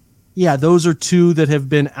 those are two that have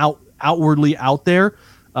been outwardly out there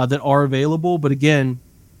that are available. But again,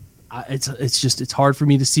 it's hard for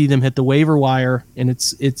me to see them hit the waiver wire. And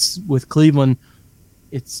it's with Cleveland,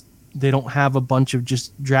 they don't have a bunch of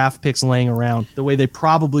just draft picks laying around the way they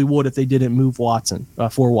probably would if they didn't move Watson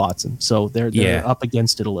for Watson. So they're up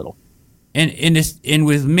against it a little. And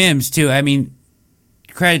with Mims too, I mean,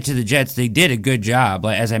 credit to the Jets, they did a good job,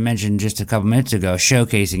 as I mentioned just a couple minutes ago,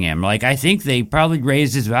 showcasing him. Like, I think they probably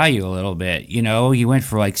raised his value a little bit. He went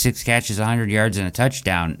for like 6 catches, 100 yards, and a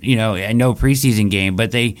touchdown. I know preseason game,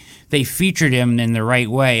 but they featured him in the right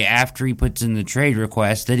way after he puts in the trade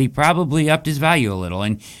request, that he probably upped his value a little.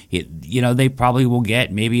 And they probably will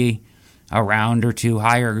get maybe a round or two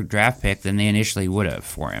higher draft pick than they initially would have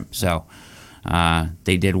for him. So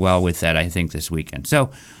they did well with that, I think, this weekend.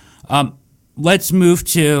 So let's move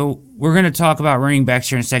to, we're going to talk about running backs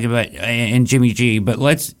here in a second, and Jimmy G,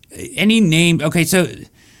 but any name, okay, so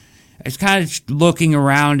I was kind of looking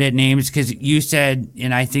around at names because you said,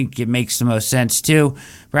 and I think it makes the most sense too,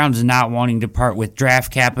 Browns not wanting to part with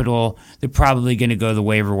draft capital. They're probably going to go the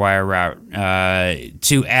waiver wire route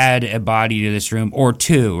to add a body to this room, or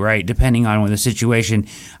two, right, depending on the situation.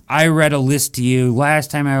 I read a list to you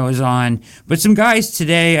last time I was on, but some guys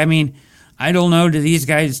today, I mean, I don't know, do these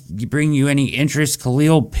guys bring you any interest?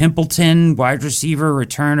 Khalil Pimpleton, wide receiver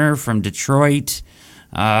returner from Detroit.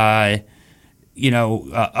 You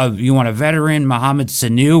want a veteran? Mohamed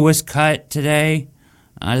Sanu was cut today.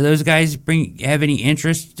 Do those guys have any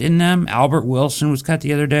interest in them? Albert Wilson was cut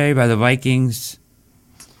the other day by the Vikings.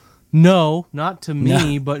 No, not to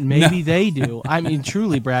me, but maybe they do. I mean,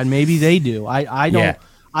 truly, Brad, maybe they do. I don't. Yeah.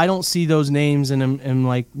 I don't see those names and am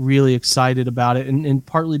like really excited about it, and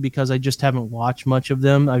partly because I just haven't watched much of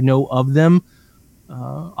them. I know of them.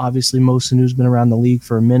 Obviously, Mo Sanu's been around the league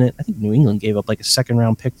for a minute. I think New England gave up like a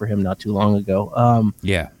 2nd-round pick for him not too long ago.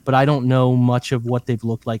 But I don't know much of what they've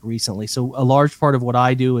looked like recently. So a large part of what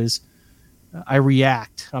I do is I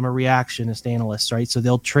react. I'm a reactionist analyst, right? So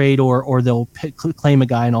they'll trade or they'll claim a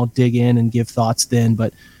guy, and I'll dig in and give thoughts then.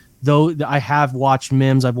 But though I have watched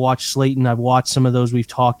Mims, I've watched Slayton, I've watched some of those we've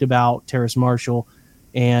talked about, Terrace Marshall,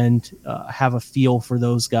 and have a feel for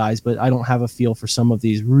those guys. But I don't have a feel for some of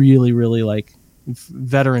these really, really like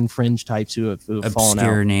veteran fringe types who have fallen out.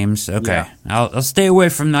 Obscure names. Okay. Yeah. I'll stay away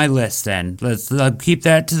from my list then. Let's keep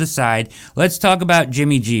that to the side. Let's talk about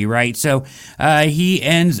Jimmy G, right? So he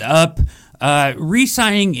ends up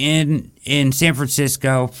re-signing in San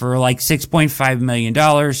Francisco for like $6.5 million,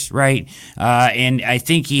 right? And I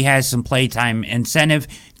think he has some playtime incentive.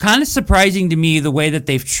 Kind of surprising to me the way that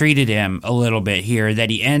they've treated him a little bit here, that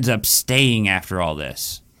he ends up staying after all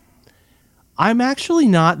this. I'm actually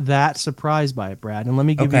not that surprised by it, Brad, and let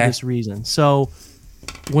me give you this reason. So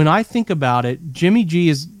when I think about it, Jimmy G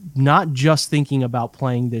is not just thinking about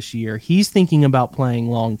playing this year. He's thinking about playing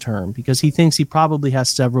long-term because he thinks he probably has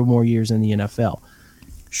several more years in the NFL.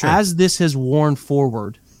 Sure. As this has worn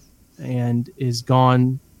forward and is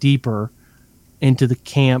gone deeper into the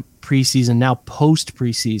camp preseason, now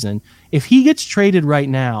post-preseason, if he gets traded right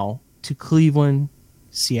now to Cleveland,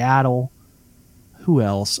 Seattle, who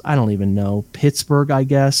else? I don't even know. Pittsburgh, I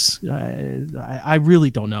guess. I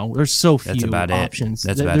really don't know. There's so few options.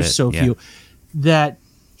 There's so few that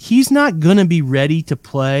he's not going to be ready to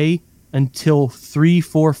play until 3,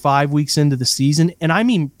 4, 5 weeks into the season. And I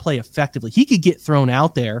mean play effectively. He could get thrown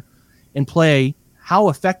out there and play. How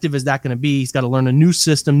effective is that going to be? He's got to learn a new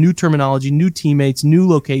system, new terminology, new teammates, new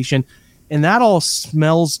location. And that all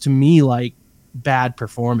smells to me like bad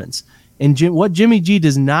performance. And what Jimmy G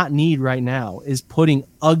does not need right now is putting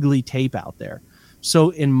ugly tape out there.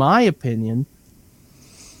 So in my opinion,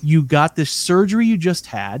 you got this surgery you just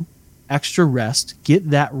had, extra rest,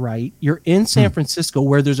 get that right. You're in San Francisco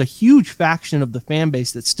where there's a huge faction of the fan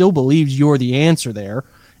base that still believes you're the answer there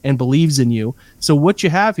and believes in you. So what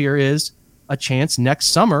you have here is a chance next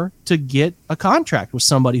summer to get a contract with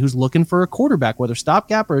somebody who's looking for a quarterback, whether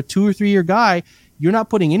stopgap or a 2 or 3 year guy. You're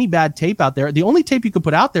not putting any bad tape out there. The only tape you could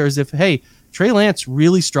put out there is if, hey, Trey Lance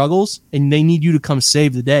really struggles and they need you to come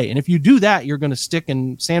save the day. And if you do that, you're going to stick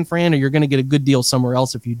in San Fran or you're going to get a good deal somewhere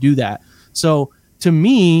else if you do that. So to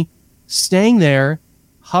me, staying there,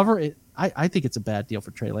 I think it's a bad deal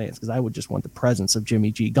for Trey Lance because I would just want the presence of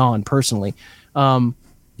Jimmy G gone personally.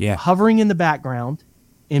 Hovering in the background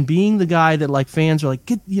and being the guy that like fans are like,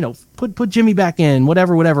 put Jimmy back in,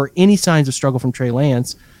 whatever, any signs of struggle from Trey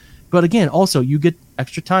Lance. But again, also you get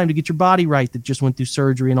extra time to get your body right that just went through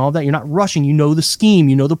surgery and all that. You're not rushing. You know the scheme.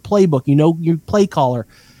 You know the playbook. You know your play caller.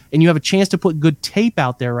 And you have a chance to put good tape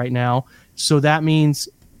out there right now. So that means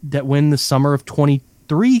that when the summer of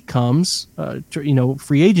 23 comes,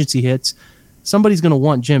 free agency hits, somebody's going to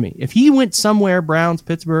want Jimmy. If he went somewhere, Browns,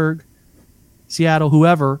 Pittsburgh, Seattle,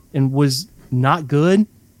 whoever, and was not good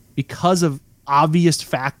because of obvious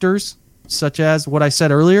factors, such as what I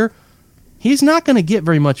said earlier, he's not going to get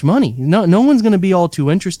very much money. No one's going to be all too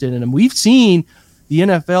interested in him. We've seen the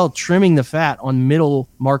NFL trimming the fat on middle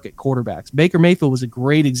market quarterbacks. Baker Mayfield was a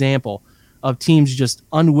great example of teams just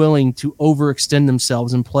unwilling to overextend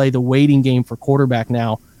themselves and play the waiting game for quarterback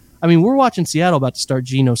now. I mean, we're watching Seattle about to start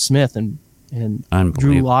Geno Smith and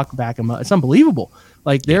Drew Lock back him up. It's unbelievable.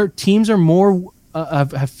 Like their teams are more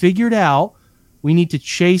have figured out we need to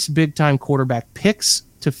chase big-time quarterback picks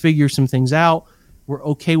to figure some things out. We're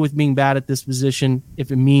okay with being bad at this position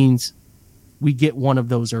if it means we get one of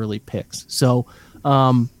those early picks. So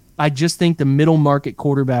I just think the middle market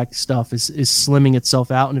quarterback stuff is slimming itself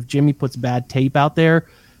out. And if Jimmy puts bad tape out there,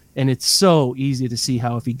 and it's so easy to see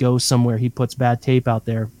how if he goes somewhere, he puts bad tape out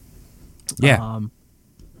there.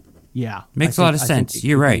 Makes a lot of sense.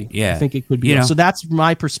 You're right. I think it could be. So that's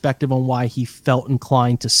my perspective on why he felt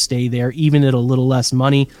inclined to stay there, even at a little less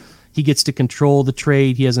money. He gets to control the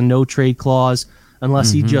trade. He has a no trade clause.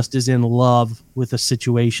 Unless he just is in love with a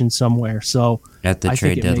situation somewhere. So at the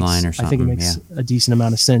trade deadline or something. I think it makes a decent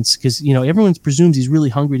amount of sense because, everyone presumes he's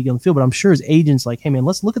really hungry to get on the field, but I'm sure his agent's like, hey, man,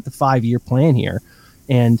 let's look at the 5-year plan here.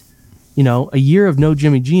 And, a year of no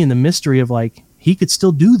Jimmy G and the mystery of like, he could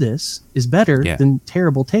still do this is better than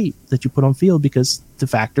terrible tape that you put on field because the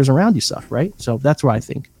factors around you suck, right? So that's what I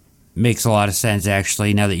think. Makes a lot of sense,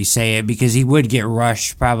 actually, now that you say it, because he would get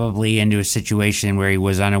rushed probably into a situation where he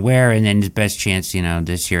was unaware, and then his best chance,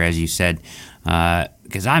 this year, as you said,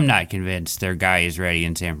 because I'm not convinced their guy is ready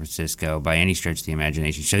in San Francisco by any stretch of the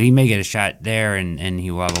imagination. So he may get a shot there, and he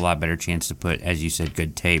will have a lot better chance to put, as you said,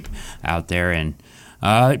 good tape out there and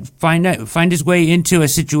find his way into a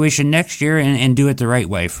situation next year and do it the right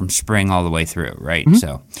way from spring all the way through, right?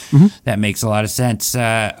 So that makes a lot of sense.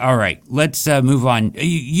 All right, let's move on.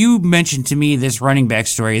 You mentioned to me this running back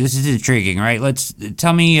story. This is intriguing, right? Let's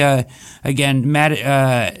tell me again,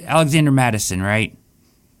 Alexander Mattison, right?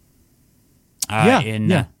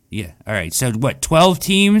 Yeah. All right. So what, 12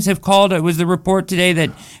 teams have called? It was the report today that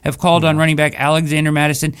have called on running back Alexander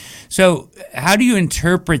Mattison. So how do you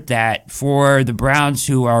interpret that for the Browns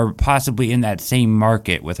who are possibly in that same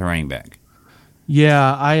market with a running back?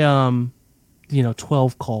 Yeah,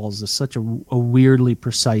 12 calls is such a weirdly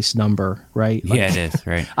precise number, right? Like, yeah, it is,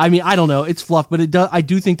 right? I mean, I don't know. It's fluff, but I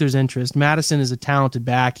do think there's interest. Mattison is a talented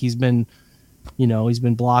back. He's been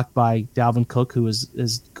blocked by Dalvin Cook, who is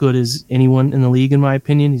as good as anyone in the league, in my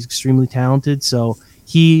opinion. He's extremely talented. So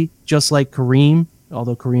he, just like Kareem,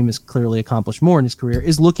 although Kareem has clearly accomplished more in his career,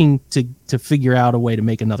 is looking to figure out a way to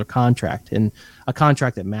make another contract, and a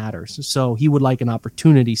contract that matters. So he would like an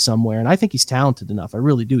opportunity somewhere, and I think he's talented enough. I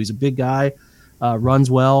really do. He's a big guy,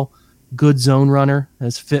 runs well, good zone runner,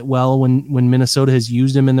 has fit well when Minnesota has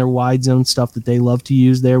used him in their wide zone stuff that they love to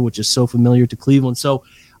use there, which is so familiar to Cleveland. So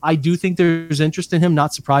I do think there's interest in him.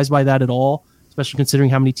 Not surprised by that at all, especially considering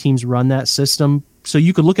how many teams run that system. So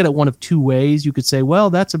you could look at it one of two ways. You could say, well,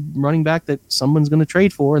 that's a running back that someone's going to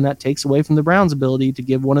trade for, and that takes away from the Browns' ability to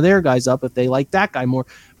give one of their guys up if they like that guy more.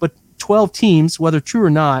 But 12 teams, whether true or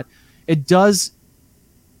not, it does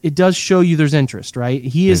show you there's interest, right?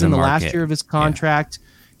 He is in the last year of his contract. Yeah.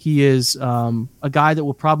 He is a guy that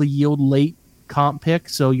will probably yield late comp pick.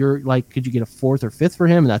 So you're like, could you get a 4th or 5th for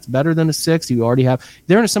him? And that's better than a 6th. You already have.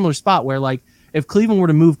 They're in a similar spot where, like, if Cleveland were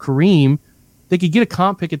to move Kareem, they could get a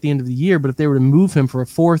comp pick at the end of the year, but if they were to move him for a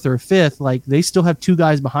 4th or a 5th, like they still have 2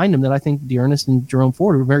 guys behind him that I think D'Ernest and Jerome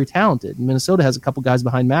Ford are very talented. Minnesota has a couple guys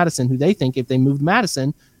behind Madison who they think if they moved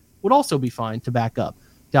Madison would also be fine to back up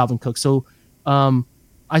Dalvin Cook. So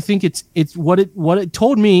I think it's what it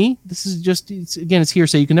told me. This is just, it's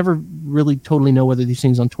hearsay. You can never really totally know whether these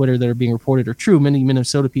things on Twitter that are being reported are true. Many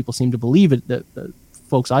Minnesota people seem to believe it, the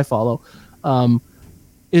folks I follow,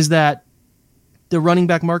 is that the running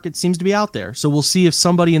back market seems to be out there. So we'll see if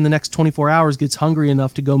somebody in the next 24 hours gets hungry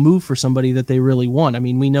enough to go move for somebody that they really want. I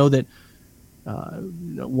mean, we know that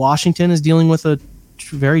Washington is dealing with a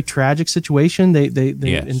very tragic situation. They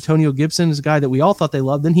Yes. Antonio Gibson is a guy that we all thought they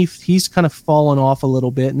loved. Then he's kind of fallen off a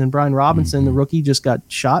little bit. And then Brian Robinson, the rookie, just got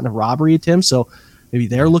shot in a robbery attempt. So maybe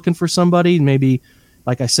they're looking for somebody. Maybe,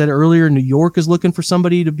 like I said earlier, New York is looking for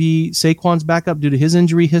somebody to be Saquon's backup due to his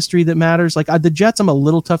injury history that matters. Like the Jets, I'm a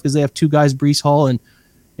little tough because they have 2 guys, Breece Hall and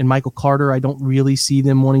Michael Carter. I don't really see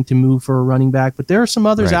them wanting to move for a running back, but there are some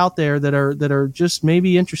others out there that are just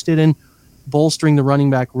maybe interested in bolstering the running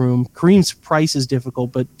back room. Kareem's price is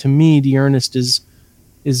difficult, but to me, D'Ernest is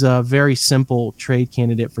a very simple trade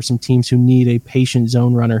candidate for some teams who need a patient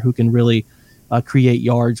zone runner who can really create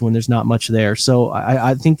yards when there's not much there. So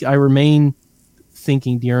I think I remain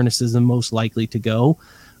thinking D'Ernest is the most likely to go.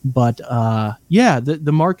 But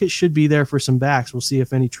the market should be there for some backs. We'll see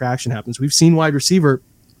if any traction happens. We've seen wide receiver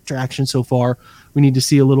traction so far. We need to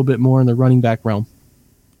see a little bit more in the running back realm.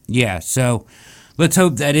 Yeah, so let's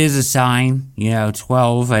hope that is a sign.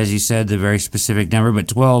 12, as you said, the very specific number, but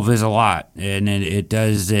 12 is a lot. And it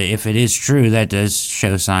does, if it is true, that does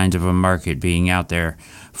show signs of a market being out there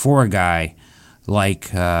for a guy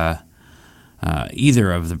like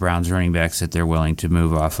either of the Browns running backs that they're willing to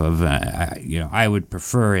move off of. I would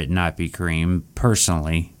prefer it not be Kareem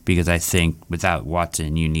personally, because I think without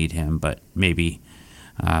Watson, you need him, but maybe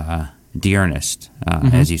D'Ernest,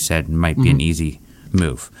 as you said, might be an easy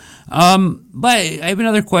move. But I have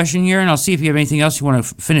another question here, and I'll see if you have anything else you want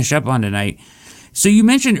to finish up on tonight. So you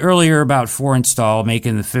mentioned earlier about Forrenstall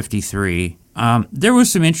making the 53. There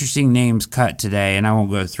was some interesting names cut today, and I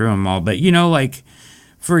won't go through them all, but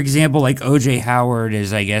for example, like O.J. Howard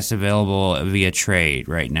is, I guess, available via trade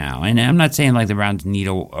right now. And I'm not saying the Browns need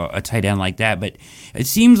a tight end like that, but it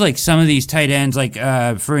seems like some of these tight ends,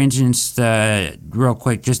 for instance, real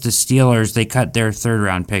quick, just the Steelers, they cut their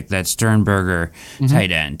 3rd-round pick, that Sternberger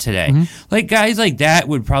tight end today. Guys like that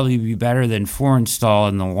would probably be better than Forrenstall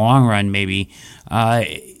in the long run, maybe.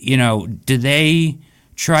 Do they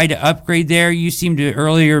try to upgrade there? You seemed to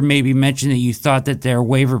earlier maybe mention that you thought that their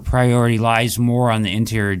waiver priority lies more on the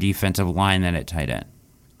interior defensive line than at tight end.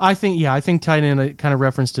 I think tight end, I kind of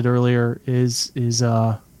referenced it earlier, is it's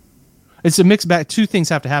a mixed bag. 2 things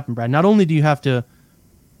have to happen, Brad. Not only do you have to,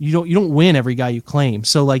 you don't win every guy you claim.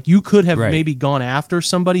 So you could have maybe gone after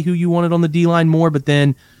somebody who you wanted on the D line more, but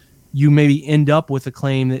then you maybe end up with a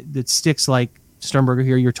claim that sticks like Sternberger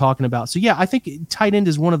here you're talking about. So yeah, I think tight end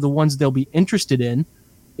is one of the ones they'll be interested in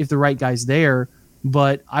if the right guy's there,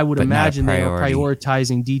 but I would imagine they are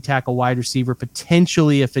prioritizing D-tackle, wide receiver,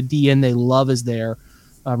 potentially if a DN they love is there.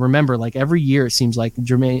 Remember, every year it seems like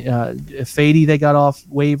Jermaine Fady they got off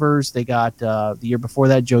waivers. They got the year before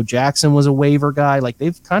that, Joe Jackson was a waiver guy.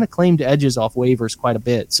 They've kind of claimed edges off waivers quite a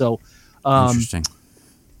bit. So interesting.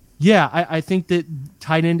 Yeah, I think that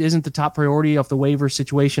tight end isn't the top priority of the waiver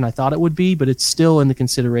situation I thought it would be, but it's still in the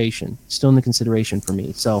consideration. For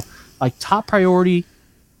me. So top priority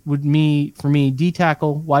would for me,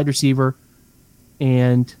 D-tackle, wide receiver,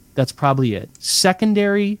 and that's probably it.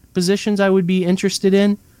 Secondary positions I would be interested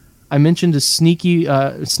in. I mentioned a sneaky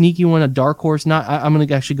one, a dark horse. I'm going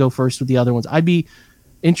to actually go first with the other ones. I'd be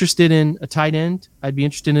interested in a tight end. I'd be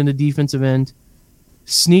interested in a defensive end.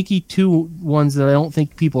 Sneaky 2 ones that I don't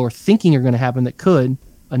think people are thinking are going to happen that could.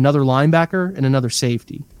 Another linebacker and another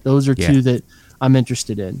safety. Those are 2 that I'm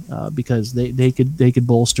interested in because they could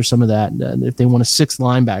bolster some of that. And if they want a 6th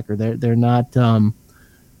linebacker, they're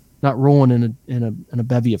not rolling in a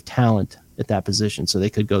bevy of talent at that position, so they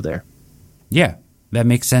could go there. Yeah, that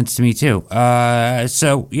makes sense to me too.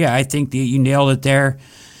 So yeah, I think that you nailed it there.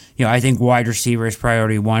 I think wide receiver is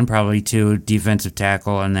priority 1, probably 2, defensive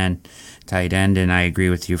tackle, and then tight end, and I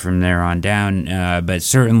agree with you from there on down. But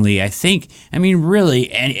certainly, I think,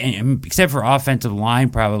 really, and except for offensive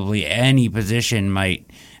line, probably any position might,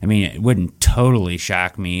 it wouldn't totally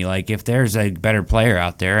shock me. If there's a better player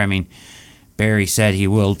out there, Barry said he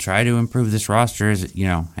will try to improve this roster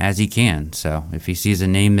as he can. So if he sees a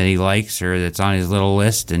name that he likes or that's on his little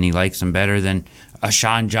list and he likes him better than a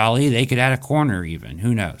Sean Jolly, they could add a corner even.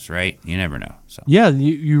 Who knows, right? You never know. So yeah,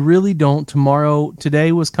 you really don't.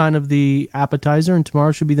 Today was kind of the appetizer, and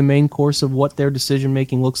tomorrow should be the main course of what their decision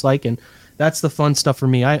making looks like, and that's the fun stuff for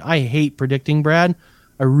me. I hate predicting, Brad.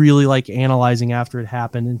 I really like analyzing after it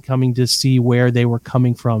happened and coming to see where they were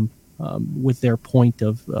coming from with their point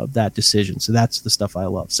of that decision. So that's the stuff I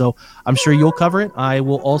love. So I'm sure you'll cover it. I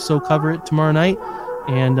will also cover it tomorrow night.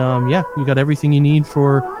 And you got everything you need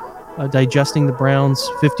for digesting the Browns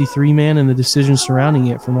 53-man and the decisions surrounding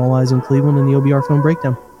it from All Eyes on Cleveland and the OBR Film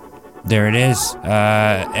Breakdown. There it is.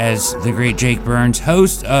 As the great Jake Burns,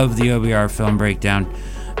 host of the OBR Film Breakdown,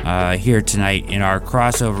 here tonight in our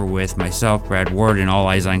crossover with myself, Brad Ward, and All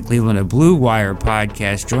Eyes on Cleveland, a Blue Wire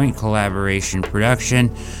podcast, joint collaboration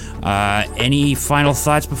production. Any final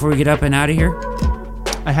thoughts before we get up and out of here?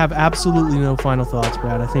 I have absolutely no final thoughts,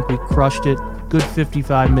 Brad. I think we crushed it. Good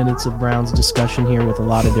 55 minutes of Browns discussion here with a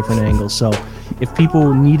lot of different angles. So if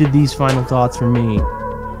people needed these final thoughts from me,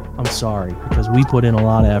 I'm sorry, because we put in a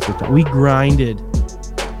lot of effort. We grinded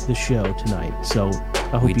the show tonight. So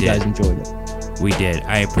I hope you guys enjoyed it. We did.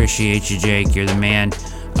 I appreciate you, Jake. You're the man.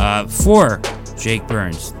 For Jake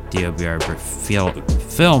Burns, DOBR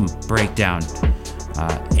Film Breakdown,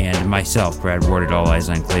 and myself, Brad Ward at All Eyes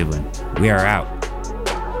on Cleveland, we are out.